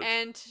nerds.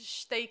 And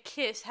they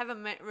kiss, have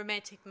a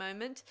romantic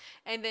moment,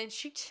 and then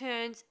she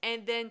turns,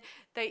 and then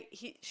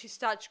she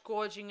starts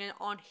gorging it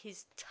on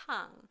his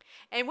tongue.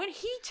 And when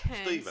he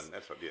turns, Stephen,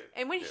 that's what. Yeah.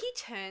 And when he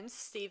turns,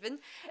 Stephen,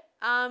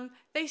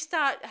 they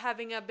start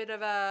having a bit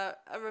of a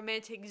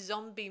romantic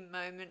zombie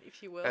moment,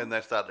 if you will. And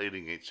they start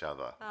eating each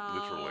other,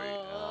 literally.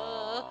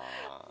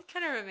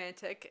 Kind of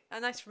romantic,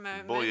 a nice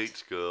moment. Boy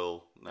eats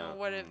girl. No,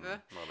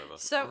 whatever. Whatever.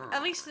 So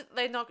at least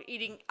they're not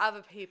eating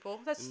other people.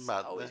 That's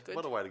always good.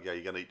 What a way to go!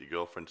 You're going to eat your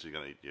girlfriend, she's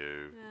going to eat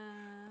you.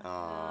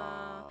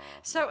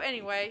 So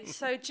anyway,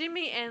 so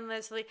Jimmy and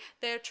Leslie,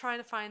 they're trying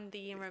to find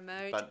the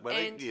remote. But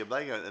when they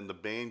go, and the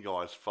band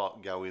guys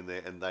go in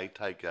there and they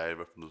take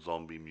over from the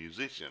zombie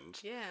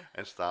musicians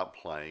and start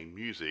playing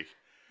music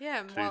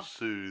to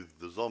soothe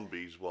the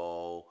zombies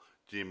while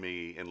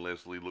Jimmy and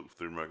Leslie look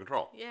through remote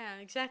control. Yeah,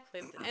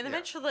 exactly. And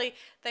eventually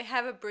they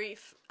have a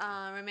brief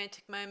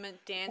romantic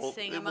moment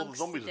dancing amongst the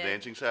zombies the are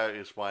dancing, so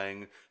it's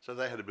swaying. So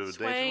they had a bit of a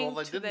dance.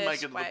 Well, they didn't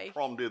make it to the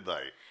prom, did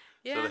they?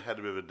 Yeah. So they had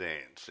a bit of a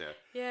dance.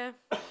 Yeah.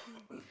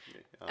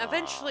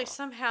 Eventually,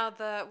 somehow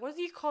what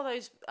do you call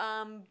those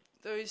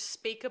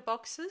speaker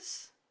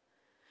boxes?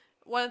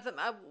 One of them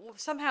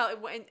somehow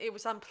it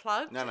was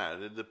unplugged. No,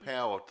 the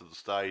power to the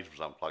stage was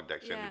unplugged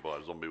accidentally by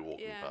a zombie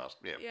walking past.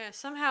 Yeah,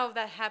 somehow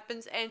that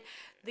happens, and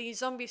the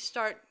zombies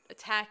start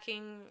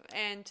attacking,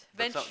 and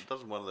eventually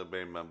doesn't one of the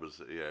band members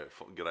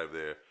get over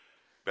there,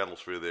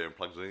 battles through there, and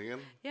plugs it in?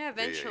 Yeah,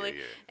 eventually.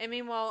 Yeah. And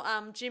meanwhile,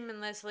 Jim and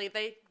Leslie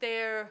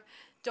they're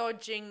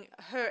dodging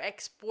her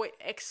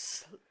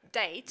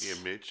ex-date. Yeah,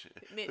 Mitch.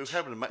 Who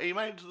happened to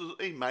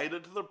he made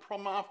it to the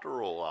prom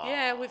after all.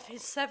 Yeah, with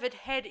his severed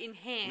head in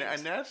hand. Now,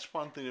 and that's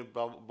one thing that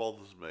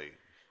bothers me.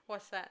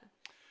 What's that?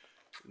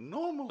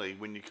 Normally,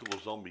 when you kill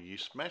a zombie, you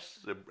smash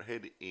the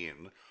head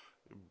in,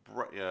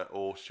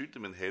 or shoot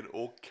them in the head,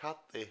 or cut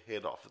their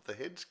head off. If the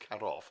head's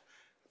cut off,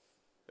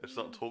 it's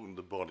not talking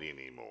to the body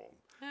anymore.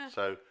 Yeah.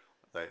 So,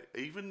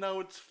 even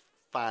though it's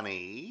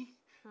funny,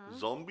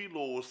 zombie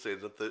law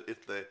says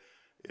that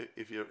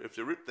if you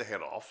rip the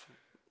head off,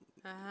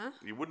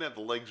 you wouldn't have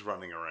the legs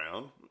running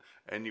around,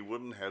 and you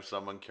wouldn't have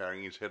someone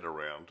carrying his head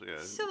around.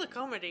 Still a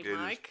comedy,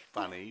 Mike. It's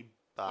funny,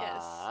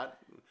 but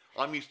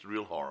I'm used to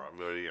real horror.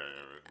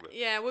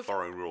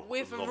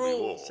 With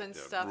rules and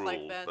stuff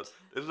like that. But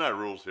there's no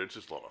rules here. It's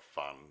just a lot of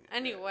fun.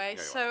 Anyway,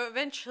 so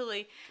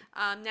eventually,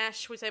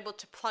 Nash was able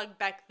to plug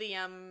back the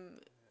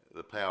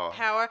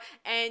power,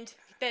 and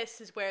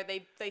this is where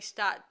they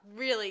start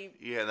really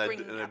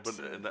bringing up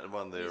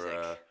some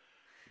music.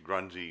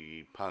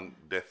 Grungy punk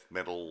death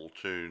metal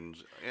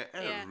tunes.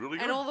 Yeah. Really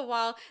good. And all the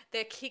while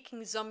they're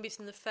kicking zombies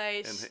in the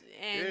face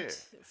and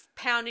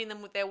pounding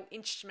them with their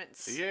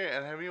instruments. Yeah,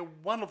 and having a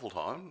wonderful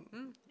time.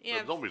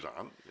 The zombies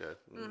aren't. Yeah.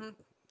 Mm-hmm.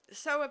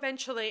 So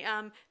eventually,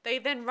 they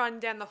then run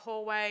down the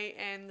hallway,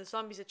 and the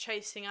zombies are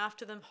chasing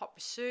after them, hot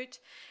pursuit.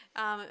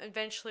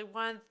 Eventually,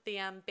 one of the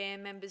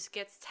band members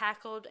gets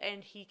tackled,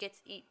 and he gets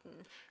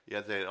eaten.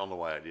 Yeah, they're on the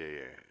way out.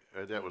 Yeah.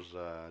 That was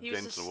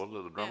Jensen, wasn't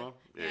it, the drummer?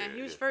 Yeah,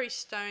 he was very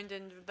stoned,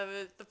 and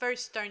the very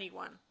stony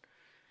one.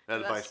 No,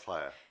 the bass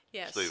player.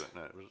 Yes. Stephen.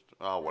 No, it was,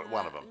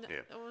 one of them. No,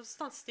 yeah. Well, it's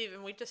not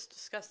Stephen. We just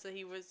discussed that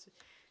he was.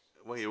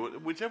 Well, yeah,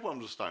 whichever one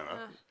was a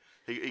stoner,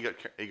 he got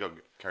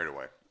carried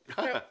away.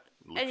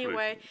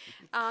 Anyway,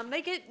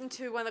 they get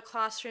into one of the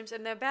classrooms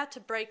and they're about to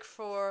break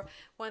for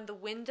one of the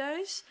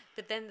windows,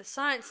 but then the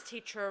science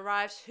teacher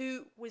arrives,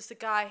 who was the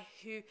guy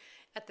who,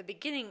 at the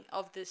beginning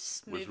of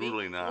this movie,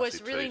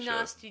 was really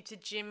nasty to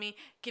Jimmy,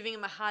 giving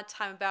him a hard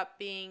time about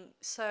being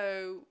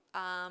so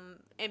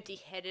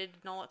empty-headed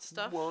and all that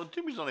stuff. Well,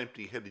 Jimmy's not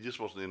empty-headed, he just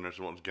wasn't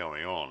interested in what's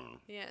going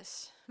on.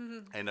 Yes.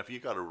 And if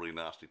you've got a really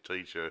nasty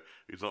teacher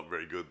who's not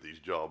very good at his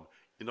job,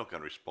 you're not going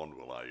to respond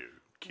well, are you,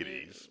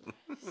 kiddies?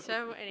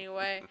 So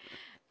anyway,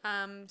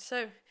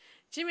 so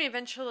Jimmy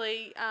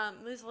eventually,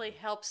 Leslie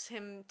helps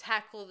him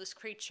tackle this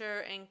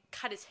creature and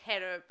cut his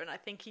head open, I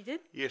think he did.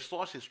 Yeah,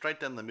 slicing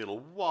straight down the middle.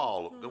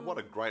 Wow, what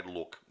a great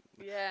look.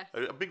 Yeah.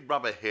 A big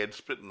rubber head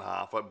split in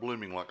half, like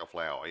blooming like a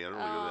flower. You know,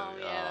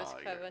 really, that's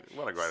clever.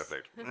 What a great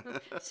effect.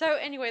 So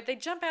anyway, they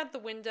jump out the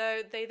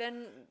window. They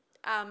then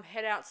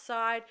head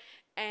outside,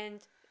 and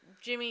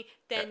Jimmy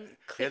then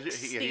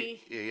clicks he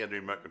had the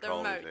remote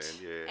control in remote, his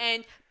hand, yeah.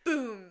 and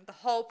boom, the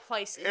whole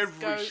place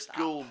Every goes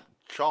school up.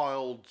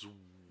 child's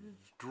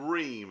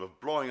dream of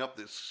blowing up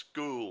this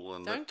school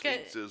and the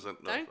teachers and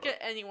don't get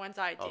anyone's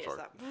ideas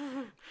up.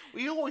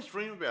 We always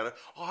dream about it.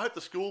 I hope the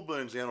school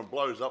burns down and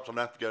blows up, so I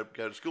don't have to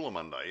go to school on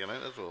Monday. You know,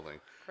 that sort of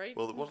thing. Great.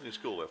 Well, there wasn't any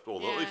school left,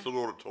 or at least an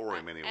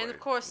auditorium anyway. And of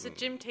course, the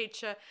gym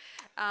teacher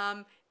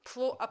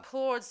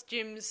applauds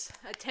Jim's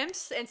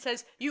attempts and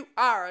says, "You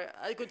are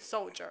a good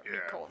soldier." Yeah,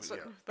 he calls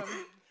it.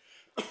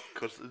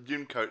 Because the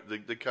gym coach,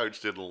 the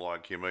coach didn't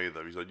like him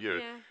either. He said, "You're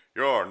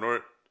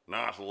a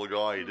nice little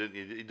guy.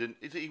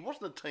 He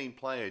wasn't a team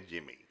player,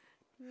 Jimmy.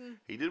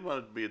 He didn't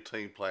want to be a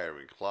team player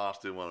in class.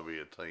 Didn't want to be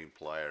a team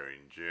player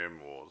in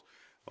gym or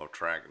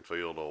track and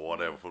field or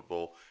whatever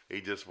football.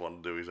 He just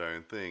wanted to do his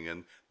own thing.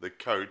 And the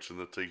coach and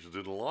the teachers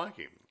didn't like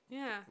him.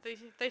 Yeah,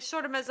 they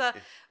saw him as a,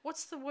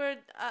 what's the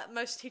word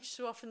most teachers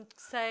often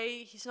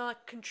say? He's not a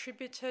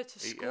contributor to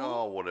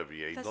school. Whatever,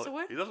 yeah. That's the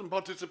word? He doesn't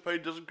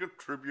participate, doesn't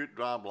contribute,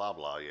 blah, blah,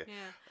 blah, yeah.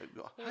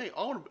 Hey,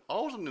 I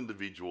was an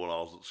individual when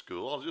I was at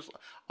school.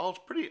 I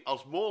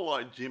was more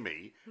like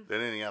Jimmy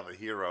than any other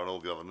hero in all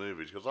the other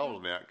movies because I was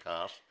an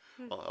outcast,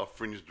 a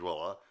fringe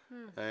dweller,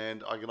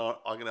 and I can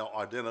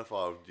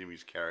identify with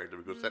Jimmy's character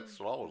because that's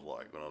what I was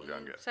like when I was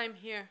younger. Same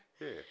here.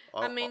 Yeah,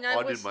 I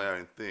did my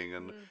own thing,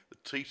 and the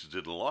teachers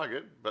didn't like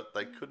it, but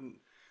they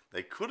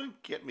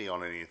couldn't get me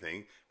on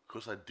anything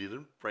because I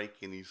didn't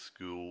break any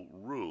school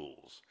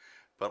rules.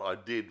 But I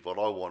did what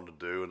I wanted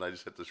to do, and they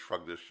just had to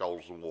shrug their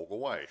shoulders and walk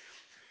away.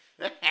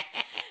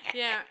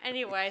 Yeah.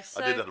 Anyway,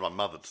 so I did that to my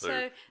mother too.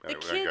 So the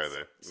kids,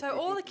 so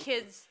all the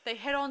kids, they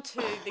head on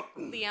to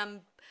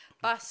the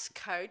bus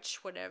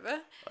coach,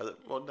 whatever.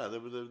 Well, no, the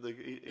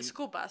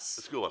school bus.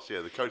 The school bus, yeah.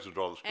 The coach would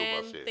drive the school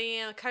bus, yeah.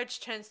 And the coach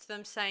turns to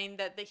them saying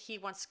that he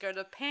wants to go to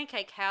the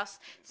Pancake House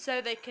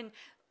so they can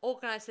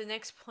organise the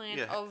next plan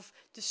of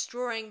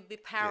destroying the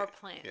power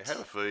plant. Yeah, have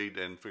a feed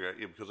and figure out,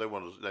 because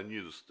they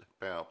knew the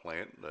power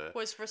plant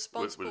was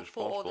responsible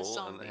for all the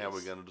zombies. And how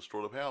we're going to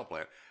destroy the power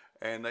plant.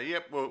 And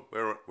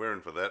we're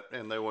in for that.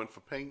 And they went for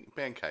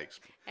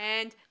pancakes.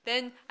 And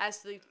then,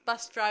 as the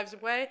bus drives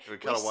away, we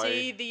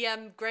see the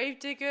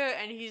gravedigger,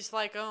 and he's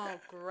like, "Oh,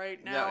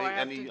 great! Now I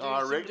have to do some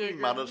I reckon he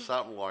digging." mutters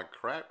something like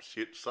 "crap,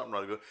 shit," something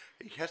like that.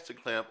 He has to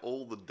clean up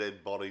all the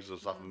dead bodies and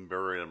stuff and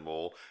bury them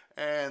all.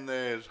 And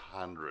there's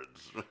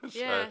hundreds.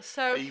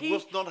 so he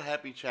was not a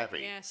happy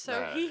chappy. Yeah,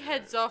 so he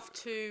heads off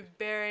to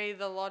bury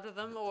the lot of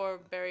them, or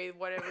bury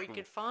whatever he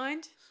could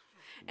find.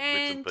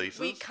 And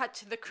we cut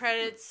to the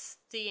credits,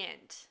 the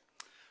end.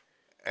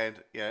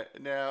 And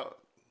now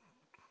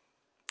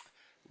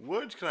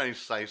words can only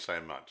say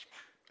so much.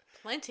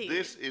 Plenty.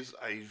 This is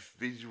a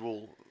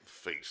visual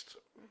feast.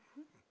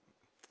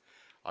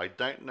 I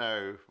don't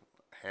know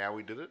how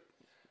we did it.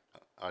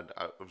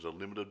 It was a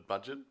limited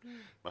budget.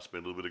 Must have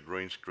been a little bit of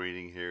green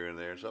screening here and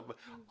there and stuff. But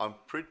I'm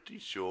pretty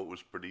sure it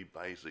was pretty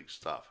basic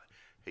stuff.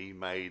 He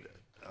made,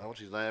 what's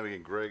his name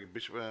again? Greg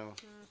Bishop.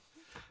 What's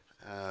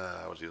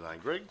his name?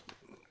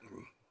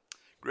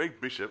 Greg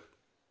Bishop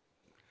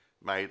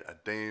made a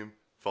damn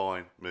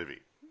fine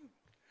movie.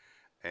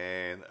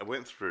 And I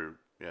went through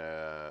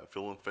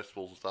film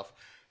festivals and stuff,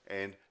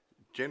 and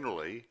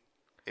generally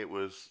it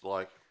was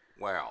like,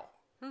 wow,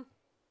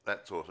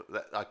 that sort of,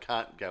 that I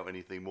can't go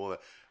anything more than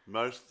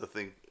most of the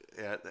thing.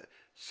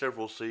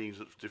 Several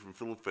scenes at different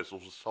film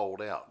festivals are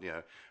sold out.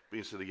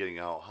 Instead of getting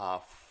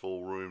half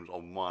full rooms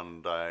on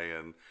one day,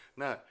 and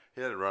no,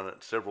 he had to run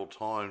it several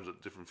times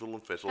at different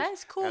film festivals.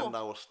 That's cool. And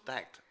they were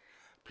stacked.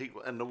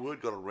 People, and the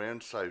word got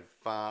around so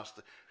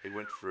fast. He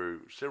went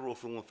through several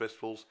film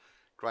festivals,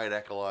 great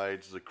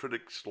accolades. The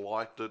critics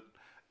liked it.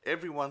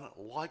 Everyone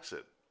likes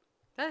it.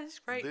 That is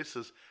great.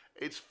 It's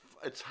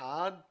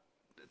hard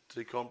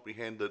to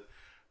comprehend that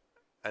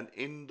an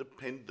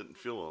independent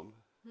film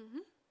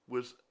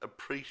was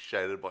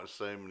appreciated by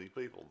so many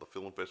people, the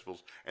film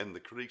festivals and the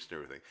critics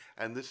and everything.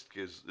 And this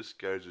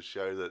goes to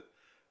show that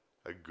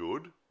a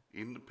good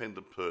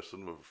independent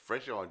person with a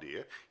fresh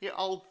idea,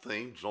 old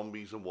theme,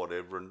 zombies and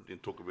whatever,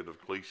 and took a bit of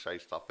cliche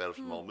stuff out of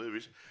some old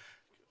movies.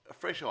 A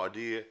fresh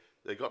idea,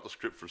 they got the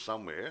script from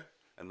somewhere,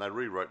 and they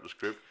rewrote the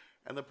script,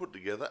 and they put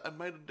together and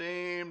made a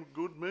damn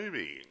good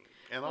movie.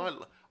 And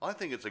I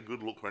think it's a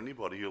good look for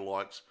anybody who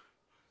likes,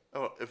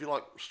 if you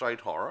like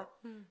straight horror,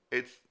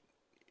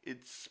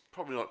 it's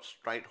probably not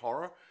straight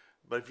horror,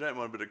 but if you don't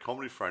mind a bit of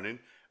comedy thrown in,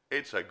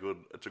 it's a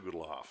good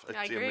laugh.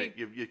 I agree.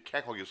 You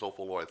cackle yourself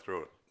all the way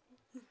through it.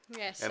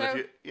 Yeah.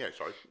 Sorry.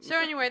 So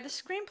anyway, the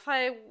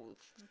screenplay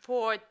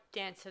for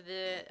Dance of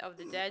the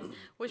Dead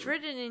was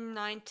written in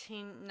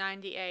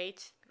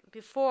 1998,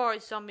 before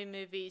zombie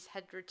movies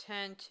had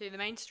returned to the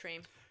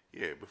mainstream.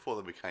 Yeah,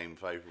 before they became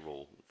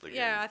favourable again.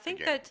 Yeah, I think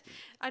that,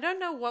 I don't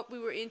know what we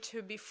were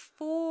into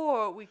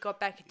before we got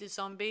back into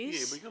zombies.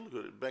 Yeah, but you got to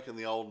look at it. Back in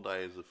the old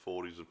days, the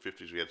 40s and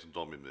 50s, we had some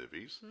zombie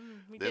movies.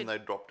 They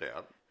dropped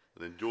out.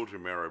 And then George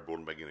Romero brought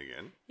him back in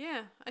again.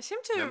 Yeah, I seem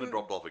to. Then they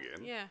dropped off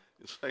again. Yeah.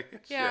 So,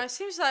 Yeah, it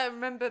seems like I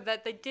remember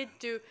that they did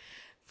do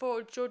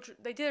for George.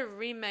 They did a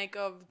remake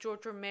of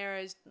George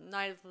Romero's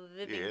Night of the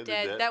Living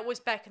Dead. That was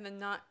back in the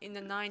 90s.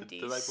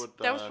 Did they put,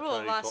 that was probably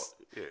Tony the last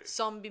Todd?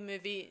 zombie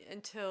movie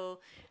until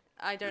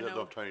I don't know. Did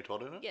that Tony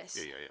Todd in it? Yes.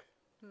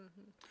 Yeah.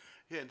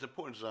 Yeah, it's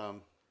important.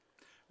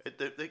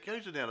 It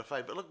goes down to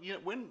faith. But look,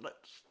 when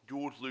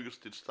George Lucas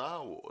did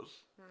Star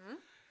Wars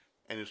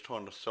and is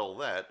trying to sell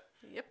that,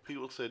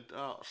 people said,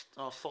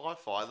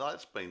 sci-fi,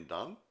 that's been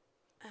done.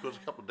 Because a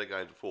couple of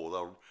decades before,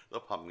 they were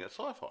pumping out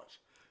sci-fis.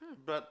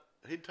 But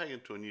he'd taken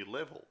it to a new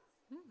level.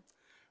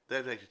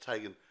 They'd actually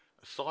taken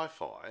a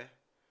sci-fi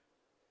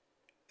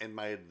and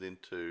made it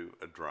into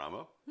a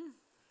drama,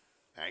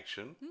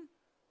 action,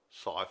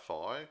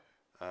 sci-fi,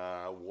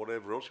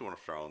 whatever else you want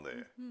to throw in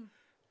there.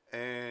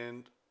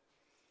 And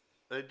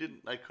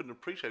they couldn't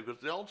appreciate it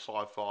because the old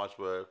sci-fis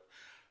were,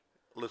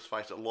 let's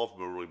face it, a lot of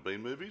them were really B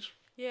movies.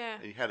 Yeah.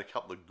 And you had a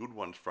couple of good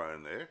ones thrown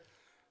in there.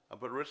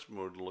 But the rest of them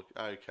would look,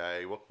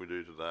 okay, what can we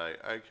do today?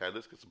 Okay,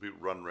 let's get some people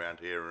run around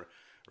here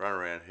in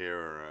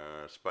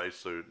a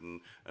spacesuit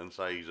and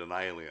say he's an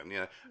alien.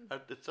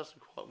 It doesn't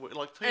quite work.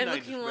 Like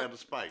teenagers from outer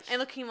space. And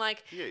looking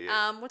like,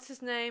 what's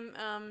his name?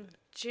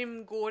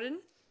 Jim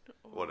Gordon?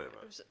 Whatever.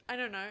 I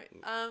don't know.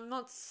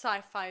 Not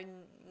sci-fi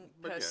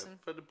person.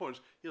 But the point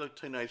is,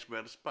 teenagers from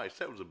outer space,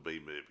 that was a B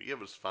movie. It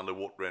was fun to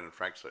walk around in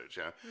tracksuits,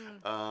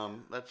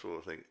 that sort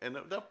of thing. And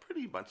they're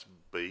pretty much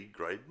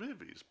B-grade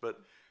movies.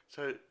 But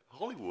so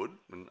Hollywood,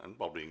 and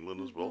probably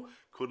England as well,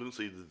 couldn't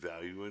see the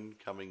value in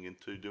coming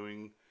into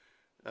doing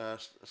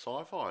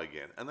sci-fi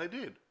again. And they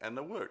did, and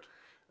they worked.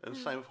 And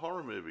same with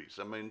horror movies.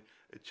 I mean,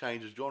 it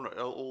changes genre.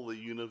 All the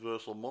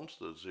Universal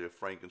monsters, your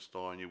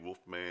Frankenstein, your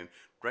Wolfman,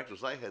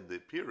 Draculas, they had their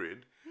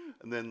period.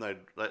 And then they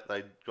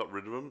got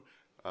rid of them.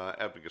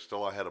 Abbott and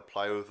Costello had to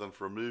play with them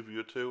for a movie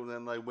or two, and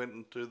then they went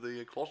into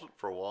the closet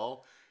for a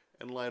while.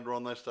 And later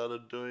on, they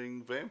started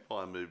doing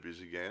vampire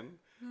movies again,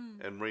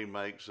 and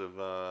remakes of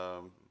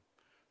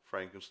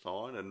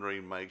Frankenstein and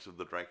remakes of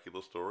the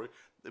Dracula story.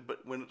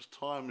 But when its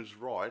time is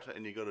right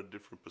and you got a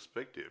different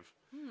perspective,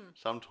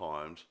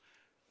 sometimes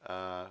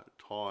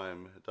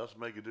time does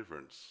make a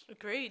difference.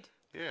 Agreed.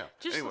 Yeah.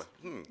 Just,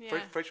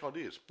 anyway, fresh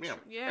ideas. Yeah.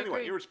 Anyway,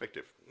 agreed.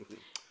 irrespective.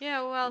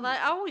 Yeah. Well, I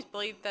always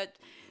believe that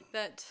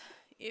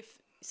if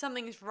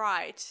something is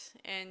right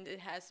and it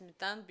hasn't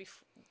been done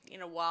before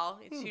in a while,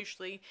 it's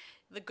usually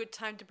the good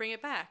time to bring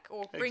it back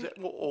or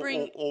or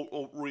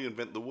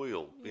reinvent the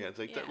wheel. You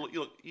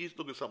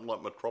look at something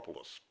like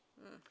Metropolis.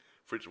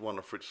 One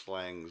of Fritz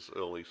Lang's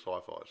early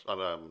sci-fis.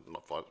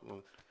 Not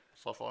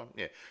sci-fi.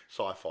 Yeah,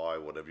 sci-fi,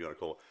 whatever you want to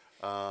call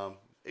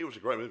it. It was a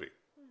great movie.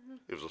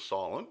 It was a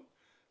silent.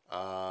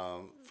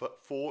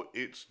 For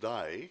its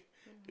day,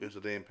 it was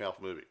a damn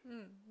powerful movie.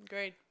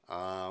 Great.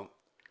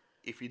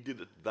 If you did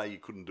it today, you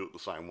couldn't do it the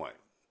same way.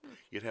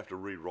 You'd have to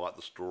rewrite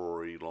the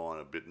storyline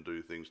a bit and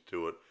do things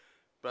to it.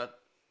 But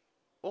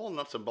all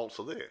nuts and bolts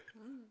are there.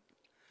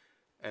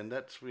 And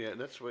that's where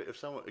if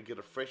someone could get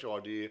a fresh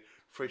idea,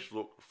 fresh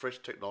look, fresh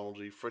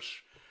technology,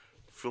 fresh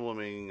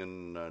filming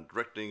and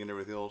directing and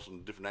everything else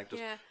and different actors,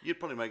 you'd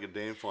probably make a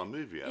damn fine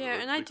movie out of it.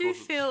 Yeah, and I do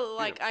feel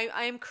like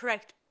I am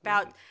correct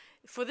about,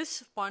 for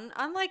this one,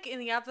 unlike in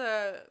the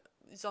other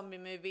zombie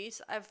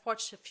movies, I've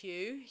watched a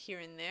few here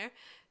and there,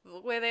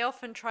 where they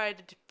often try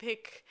to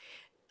depict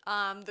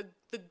the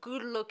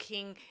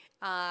good-looking,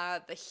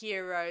 the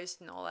heroes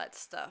and all that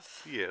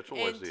stuff. Yeah, it's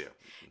always there.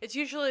 It's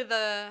usually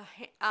the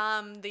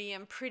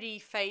pretty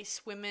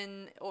face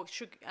women or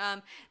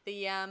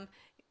the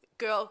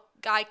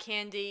guy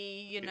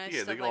candy,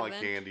 stuff the guy like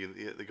that. candy,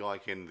 the guy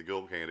candy, the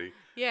girl candy.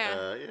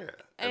 Yeah,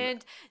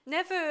 and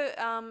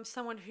never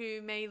someone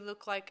who may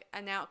look like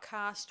an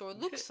outcast or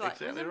looks like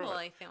exactly resemble right.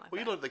 anything like that.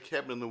 Well, you look at the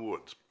Cabin in the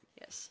Woods.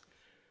 Yes.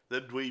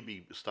 That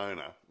dweeby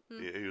stoner.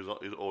 He was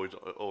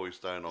always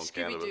stoned on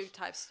cannabis. Scooby-Doo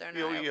type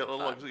stoner.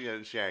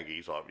 Like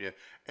Shaggy type,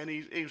 And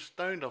he's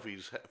stoned off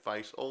his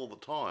face all the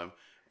time,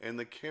 and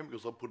the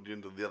chemicals I put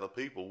into the other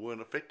people weren't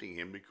affecting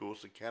him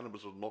because the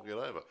cannabis was knocking it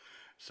over.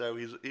 So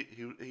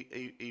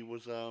he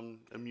was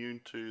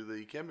immune to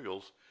the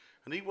chemicals,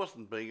 and he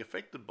wasn't being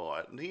affected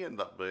by it, and he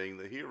ended up being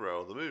the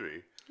hero of the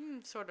movie.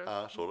 Sort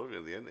of.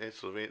 In the end. It's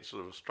sort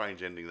of a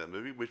strange ending, that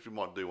movie, which we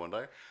might do one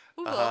day.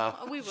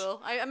 We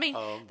will. I mean,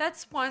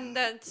 that's one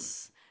that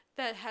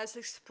has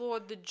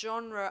explored the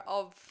genre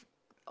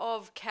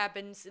of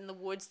cabins in the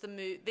woods,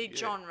 the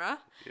genre,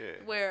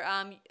 where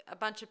a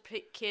bunch of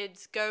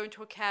kids go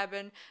into a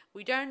cabin,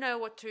 we don't know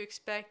what to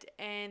expect,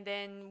 and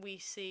then we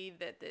see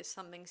that there's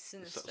something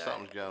sinister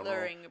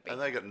luring a bit.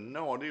 And they got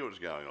no idea what's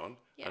going on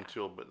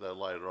until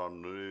later on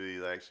in the movie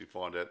they actually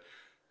find out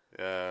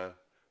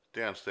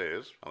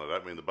downstairs, and I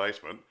don't mean the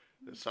basement,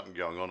 there's something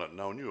going on that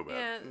no one knew about.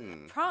 Yeah,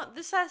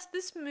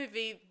 this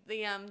movie,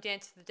 the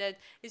Dance of the Dead,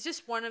 is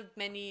just one of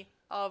many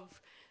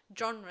of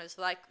genres.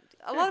 Like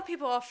a lot of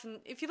people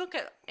often, if you look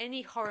at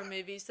any horror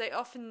movies, they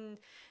often,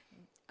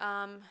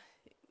 how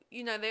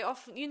they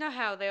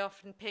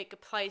often pick a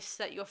place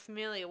that you're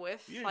familiar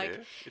with,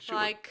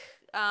 like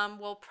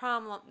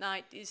Prom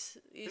night is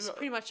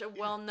pretty much a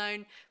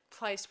well-known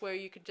place where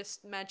you could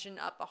just imagine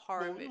up a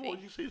horror movie. Well,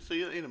 you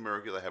see, in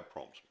America they have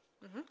proms.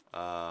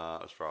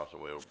 As far as I'm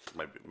aware,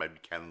 maybe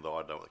Canada,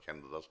 I don't know what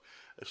Canada does.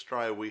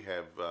 Australia, we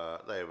have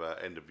they have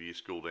end of year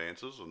school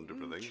dances and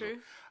different things. True.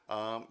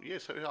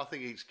 So I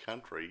think each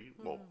country,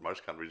 well,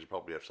 most countries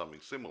probably have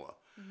something similar.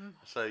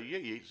 So yeah,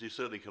 you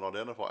certainly can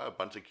identify a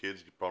bunch of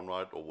kids prom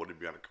night or whatever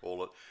you want to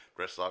call it,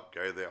 dress up,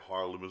 go there,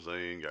 hire a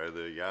limousine, go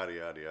there, yada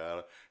yada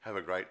yada, have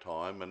a great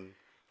time, and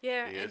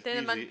and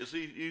then it's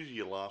usually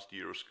your last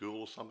year of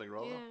school or something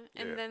rather.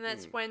 And then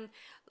that's when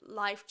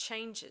life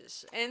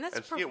changes, and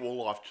that's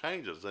life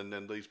changes, and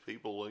then these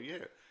people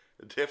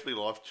definitely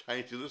life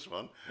changed in this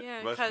one.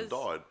 Yeah, most of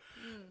them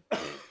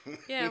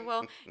died.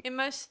 Well, in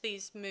most of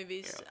these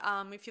movies,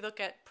 if you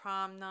look at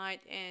Prom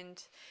Night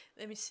and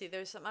let me see,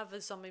 there's some other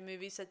zombie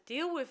movies that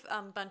deal with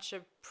a bunch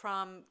of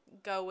prom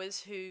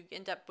goers who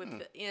end up with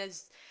in a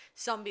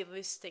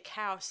zombie-listic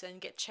house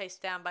and get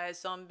chased down by a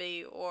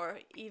zombie, or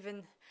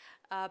even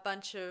a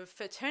bunch of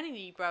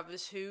fraternity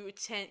brothers who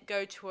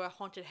go to a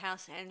haunted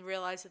house and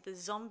realize that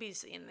there's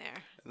zombies in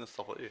there. And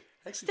stuff like that.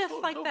 Actually, stuff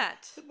like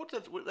that. What's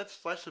that?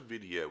 That's a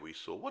video we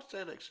saw. What's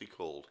that actually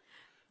called?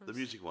 The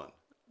music one.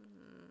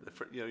 The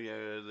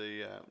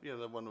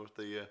one with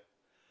the.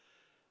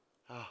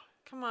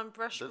 Come on,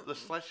 brush. The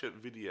slasher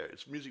video.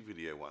 It's a music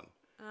video one.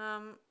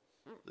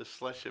 The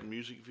slasher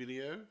music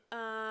video.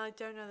 I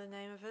don't know the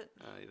name of it.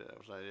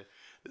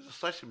 There's a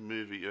slasher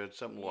movie.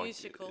 Something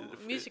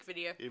music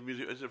video.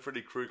 Is it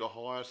Freddy Krueger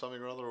High or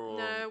something or other? Or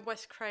no,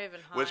 Wes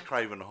Craven High. Wes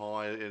Craven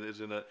High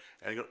is in it,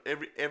 and you got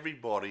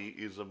everybody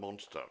is a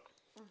monster.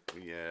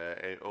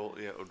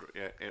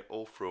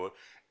 All through it,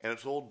 and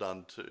it's all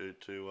done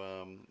to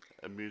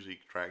a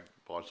music track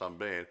by some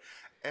band,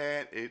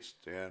 and it's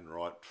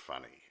downright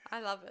funny.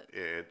 I love it.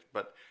 Yeah,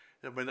 but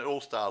I mean, it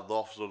all started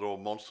off as all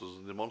monsters,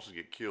 and the monsters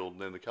get killed,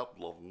 and then a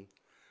couple of them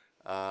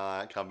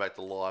come back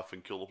to life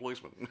and kill the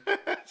policeman.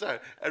 So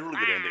a really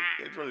good ending.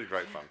 It's really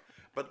great fun.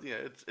 But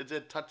it's a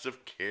touch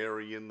of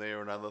Carrie in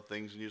there and other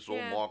things, and you saw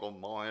Michael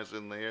Myers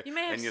in there,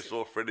 and you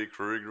saw Freddy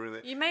Krueger in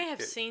there. You may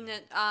have seen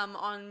it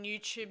on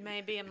YouTube,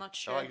 maybe. I'm not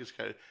sure. I guess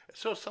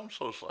so.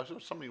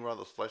 Something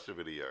rather slasher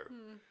video.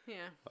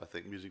 I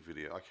think music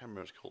video. I can't remember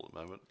what it's called at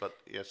the moment, but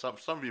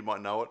some of you might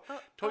know it.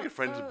 Tell your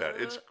friends about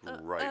it. It's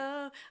great.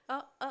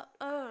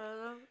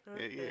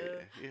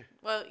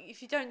 Well,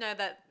 if you don't know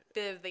that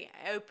bit of the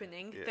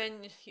opening,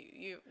 then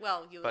you'll.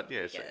 But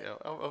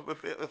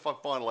if I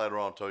find later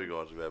on, I'll tell you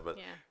guys about it. But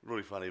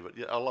really funny. But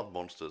I love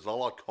monsters. I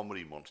like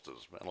comedy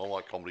monsters, and I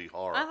like comedy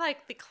horror. I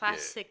like the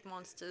classic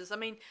monsters. I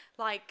mean,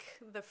 like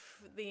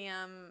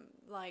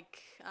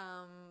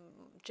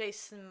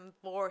Jason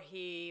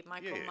Voorhees,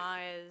 Michael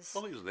Myers.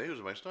 Well, he was there. He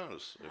was most known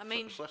as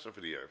slasher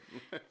video.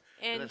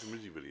 And that's a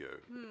music video.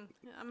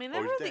 I mean,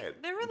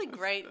 they're really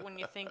great when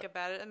you think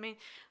about it. I mean,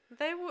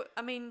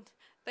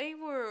 they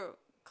were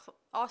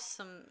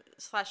awesome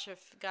slasher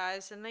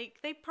guys, and they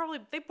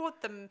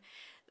brought the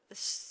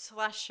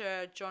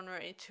slasher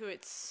genre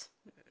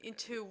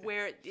into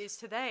where it is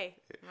today.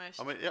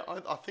 I mean,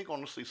 I think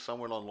honestly,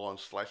 somewhere online,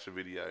 slasher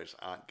videos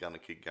aren't going to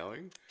keep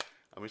going.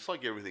 I mean, it's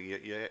like everything.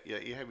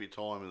 You have your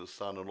time in the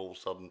sun, and all of a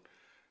sudden,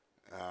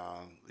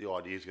 the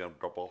idea is going to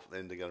drop off.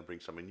 Then they're going to bring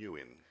something new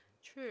in.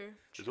 True.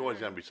 There's always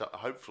going to be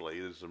hopefully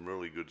there's some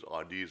really good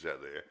ideas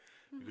out there.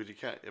 Because you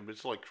can't,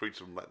 it's like Creatures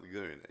from Black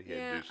Lagoon.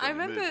 I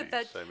remember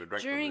that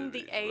during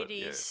the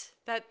 80s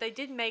that they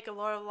did make a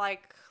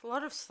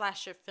lot of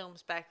slasher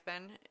films back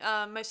then.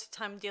 Most of the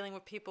time dealing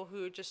with people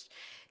who are just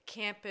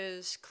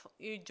campers,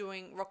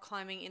 doing rock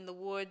climbing in the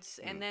woods,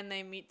 and then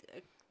they meet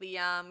the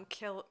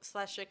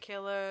slasher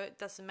killer. It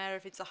doesn't matter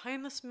if it's a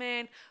homeless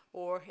man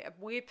or a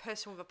weird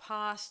person with a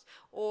past,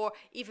 or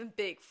even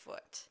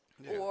Bigfoot,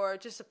 or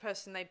just a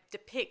person they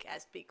depict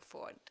as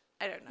Bigfoot.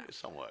 I don't know.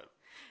 Somewhat.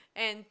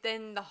 And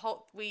then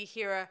we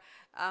hear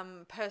a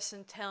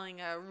person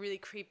telling a really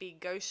creepy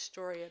ghost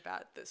story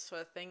about this sort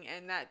of thing,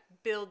 and that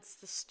builds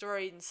the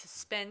story in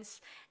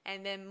suspense,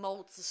 and then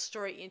molds the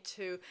story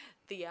into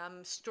the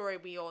story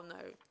we all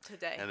know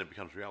today. And it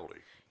becomes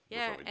reality.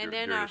 Yeah, and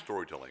then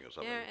storytelling or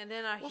something. Yeah, and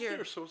then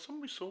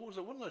somebody saw, was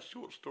it one of those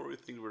short story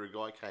things where a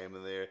guy came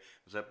in there,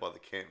 was out by the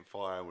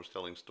campfire and was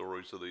telling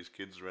stories to these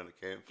kids around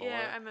a campfire?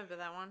 Yeah, I remember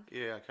that one.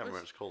 Yeah, I can't remember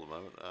what it's called at the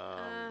moment.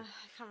 I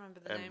can't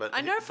remember the name.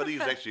 But he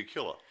was actually a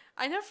killer.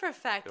 I know for a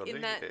fact in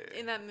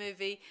that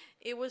movie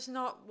it was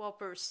not well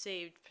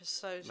received.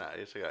 No,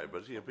 it's okay,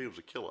 but he was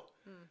a killer,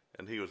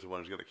 and he was the one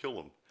who was going to kill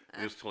them.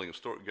 He was telling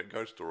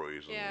ghost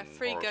stories. Yeah, and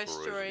free horror ghost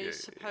stories yeah,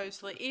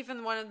 supposedly.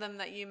 Even one of them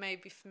that you may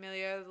be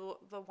familiar,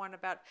 the one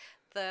about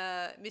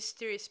the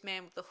mysterious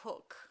man with the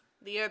hook,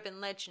 the urban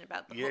legend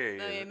about the hook,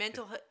 the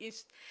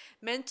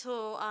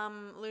mental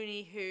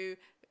loony who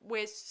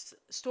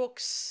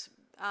stalks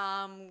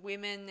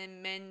women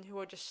and men who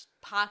are just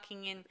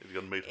parking in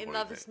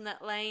others'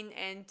 lane,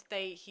 and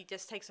he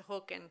just takes a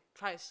hook and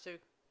tries to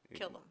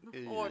kill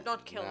them or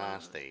not kill them.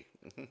 Nasty.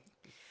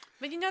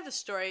 But you know the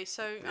story,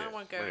 so I don't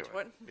want to go into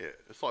it. Yeah,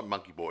 it's like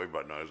Monkey Boy.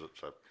 Everybody knows it.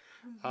 So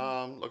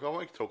Look, I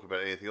won't talk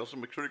about anything else.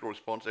 The critical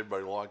response,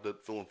 everybody liked it.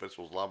 Film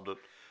festivals loved it.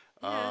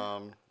 Yeah.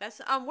 That's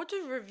what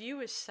do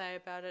reviewers say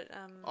about it?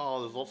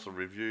 There's lots of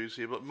reviews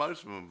here, but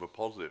most of them were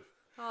positive,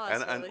 Oh,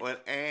 that's a and relief.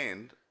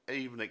 and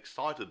even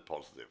excited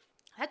positive.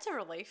 That's a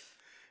relief.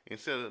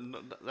 Instead of,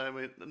 I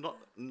mean,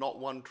 not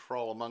one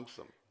troll amongst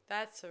them.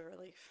 That's a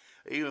relief.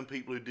 Even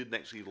people who didn't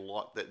actually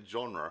like that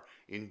genre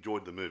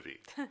enjoyed the movie.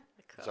 Cool.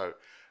 So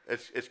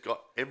it's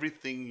got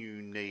everything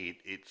you need.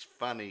 It's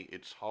funny.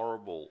 It's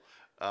horrible.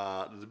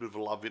 There's a bit of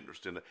a love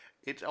interest in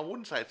it. I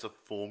wouldn't say it's a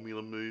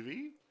formula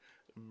movie,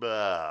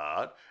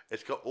 but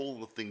it's got all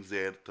the things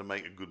there to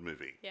make a good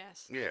movie.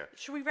 Yes. Yeah.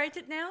 Should we rate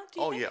it now? Do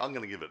you Oh think? yeah, I'm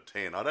going to give it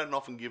 10. I don't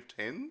often give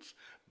 10s.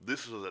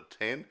 This is a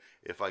 10.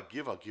 If I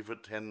give, I'll give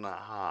it 10 and a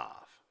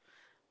half.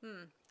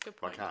 Good I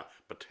point. can't,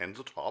 but 10's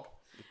a top.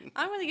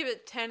 I'm going to give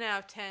it 10 out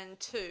of 10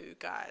 too,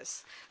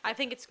 guys. I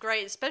think it's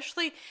great,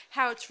 especially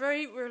how it's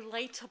very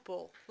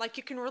relatable. Like,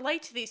 you can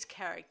relate to these Yeah,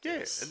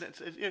 characters.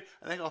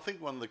 and I think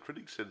one of the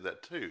critics said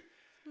that too.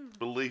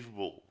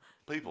 Believable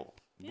people,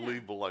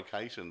 believable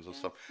locations and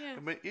stuff. yeah. I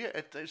mean,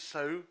 it's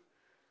so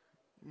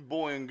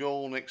boy and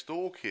girl next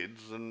door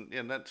kids, and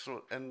that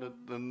sort, and the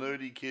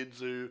nerdy kids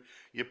who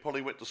you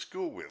probably went to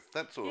school with,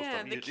 that sort of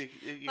Yeah, stuff.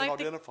 You like can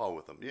identify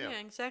with them. Yeah,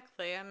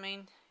 exactly. I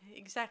mean,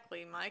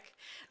 exactly, Mike.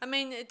 I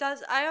mean, it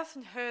does. I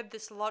often heard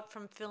this a lot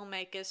from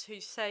filmmakers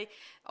who say,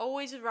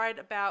 always write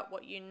about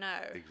what you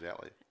know.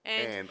 Exactly.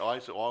 And- And I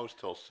always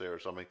tell Sarah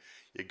something,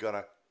 you got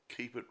to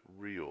keep it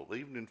real,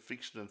 even in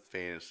fiction and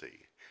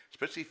fantasy.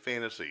 Especially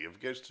fantasy. If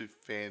it goes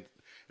if it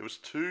was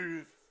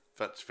too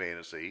much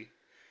fantasy,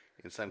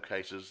 in some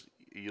cases,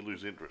 you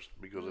lose interest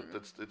because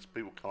it's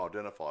people can't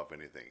identify with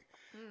anything.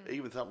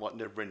 Even something like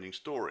Never-Ending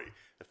Story,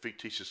 a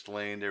fictitious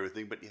land,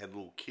 everything, but you had a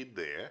little kid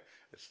there.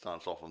 It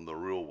starts off in the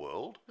real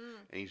world, and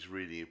he's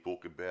reading a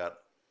book about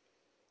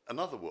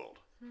another world.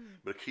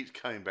 But it keeps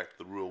coming back to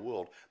the real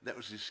world. That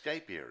was the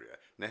escape area.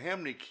 Now, how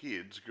many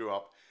kids grew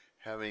up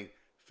having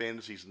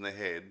fantasies in their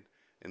head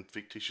and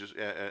fictitious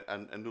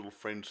and little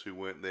friends who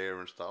weren't there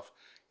and stuff,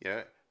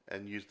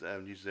 and use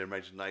their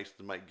imagination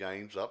to make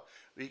games up?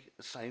 The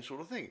same sort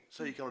of thing.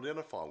 So you can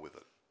identify with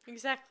it.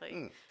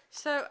 Exactly.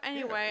 So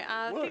anyway,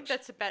 I think works.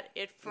 that's about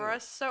it for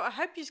us. So I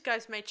hope you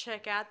guys may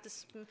check out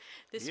this movie.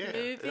 I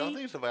think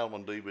it's available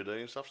on DVD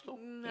and stuff still.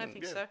 I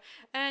think so.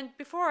 And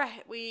before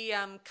we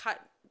cut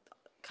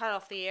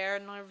off the air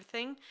and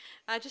everything,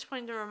 I just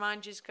wanted to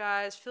remind you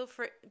guys,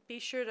 be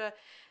sure to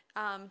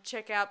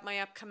check out my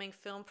upcoming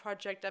film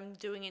project I'm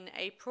doing in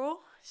April.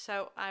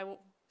 So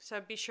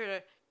be sure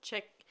to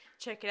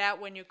check it out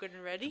when you're good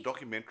and ready.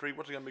 Documentary,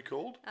 what's it going to be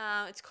called?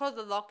 It's called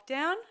The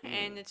Lockdown,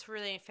 and it's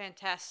really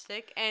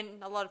fantastic. And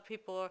a lot of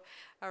people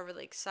are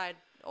really excited.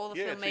 All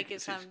the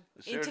filmmakers Sarah's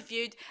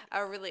interviewed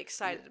are really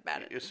excited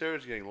about it.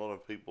 Sarah's getting a lot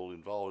of people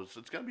involved.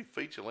 It's going to be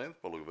feature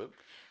length by the look of it.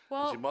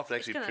 Well, She might have to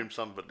it's actually gonna- trim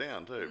some of it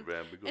down too.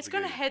 Because It's they're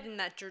going to getting- head in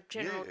that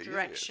general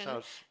direction.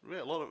 So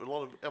a lot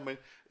of. I mean,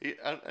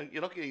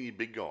 you're not getting your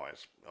big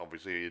guys.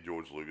 Obviously, your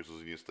George Lucas's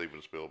and your Steven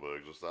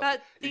Spielbergs and stuff.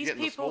 But you're these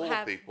getting people the smaller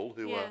have people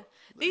who yeah. are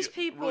These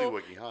really people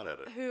working hard at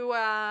it. who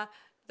are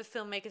the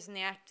filmmakers and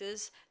the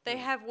actors. They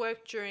have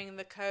worked during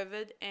the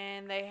COVID,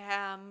 and they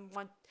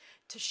want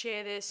to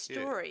share their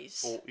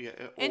stories.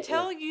 And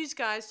tell you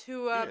guys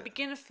who are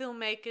beginner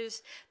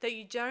filmmakers that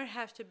you don't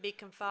have to be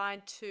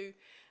confined to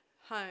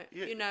home.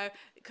 Yeah.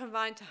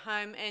 Confined to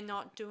home and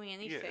not doing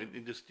anything. Yeah,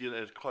 and just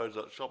close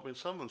up shop. And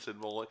someone said,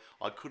 "Well,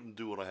 I couldn't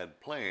do what I had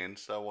planned,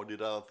 so I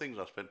did other things.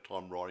 I spent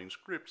time writing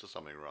scripts or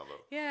something or other,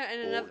 Yeah,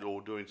 and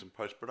or doing some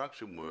post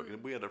production work."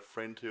 And we had a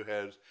friend who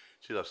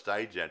she does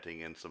stage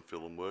acting and some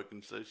film work,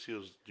 and so she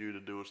was due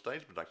to do a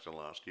stage production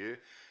last year,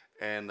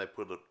 and they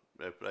put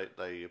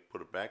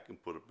it back,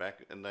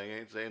 and they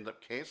ended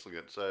up cancelling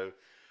it. So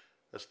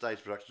a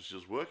stage production she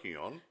was working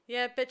on.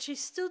 Yeah, but she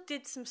still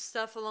did some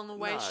stuff along the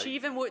way. No, She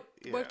even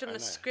worked on I a know.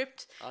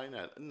 script. I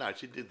know. No,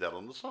 she did that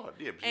on the side.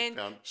 Yeah, but And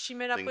she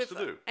found things to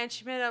do.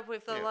 she met up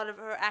with a Yeah. lot of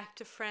her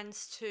actor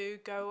friends to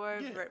go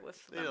over it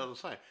with them. Yeah, I was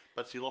saying.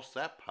 But she lost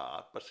that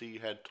part, but she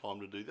had time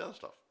to do the other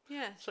stuff.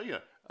 Yeah. So,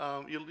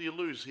 you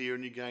lose here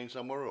and you gain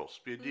somewhere else.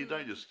 You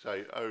don't just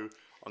say, oh,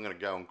 I'm going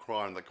to go and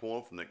cry in the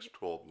corner for the next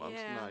 12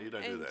 months. Yeah. No, you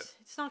don't do And that.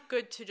 It's not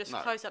good to just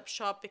No. close up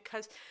shop,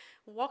 because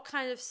what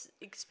kind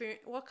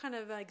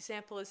of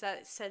example is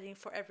that setting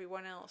for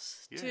everyone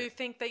else? Yeah. To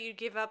think that you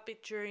give up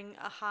it during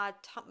a hard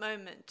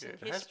moment Yeah, in it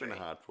has history. been a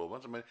hard 12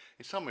 months. I mean,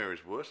 in some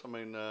areas worse. I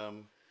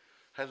mean,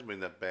 hasn't been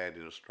that bad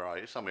in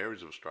Australia. Some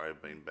areas of Australia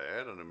have been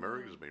bad, and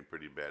America's been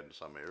pretty bad in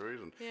some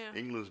areas, and Yeah.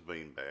 England's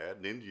been bad,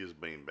 and India's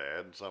been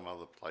bad, and some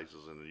other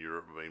places in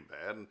Europe have been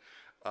bad.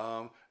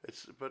 And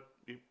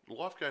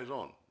life goes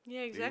on.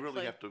 Yeah, You exactly.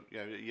 really have to,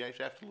 you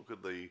have to look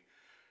at the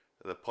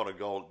pot of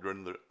gold at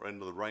the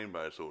end of the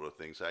rainbow sort of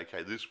thing. Say,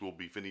 okay, this will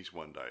be finished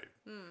one day.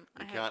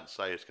 You can't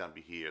say it's going to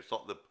be here. It's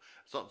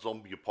not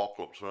zombie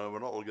apocalypse. We're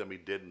not all going to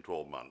be dead in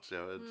 12 months.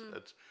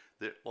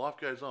 Life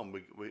goes on.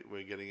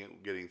 We're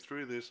getting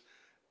through this,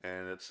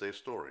 and it's their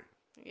story.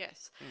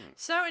 Yes.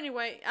 So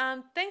anyway,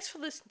 thanks for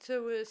listening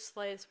to this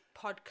latest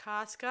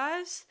podcast,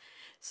 guys.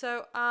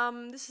 So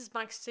this is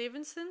Mike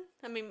Stevenson.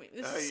 I mean,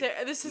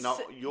 this is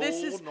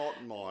not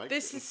Mike.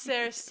 This is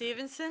Sarah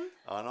Stevenson,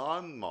 and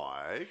I'm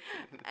Mike.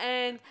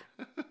 and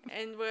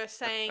we're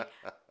saying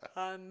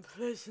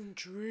unpleasant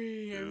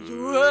dreams.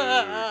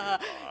 Goodbye.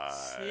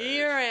 See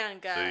you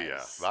around, guys. See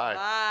ya. Bye.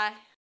 Bye.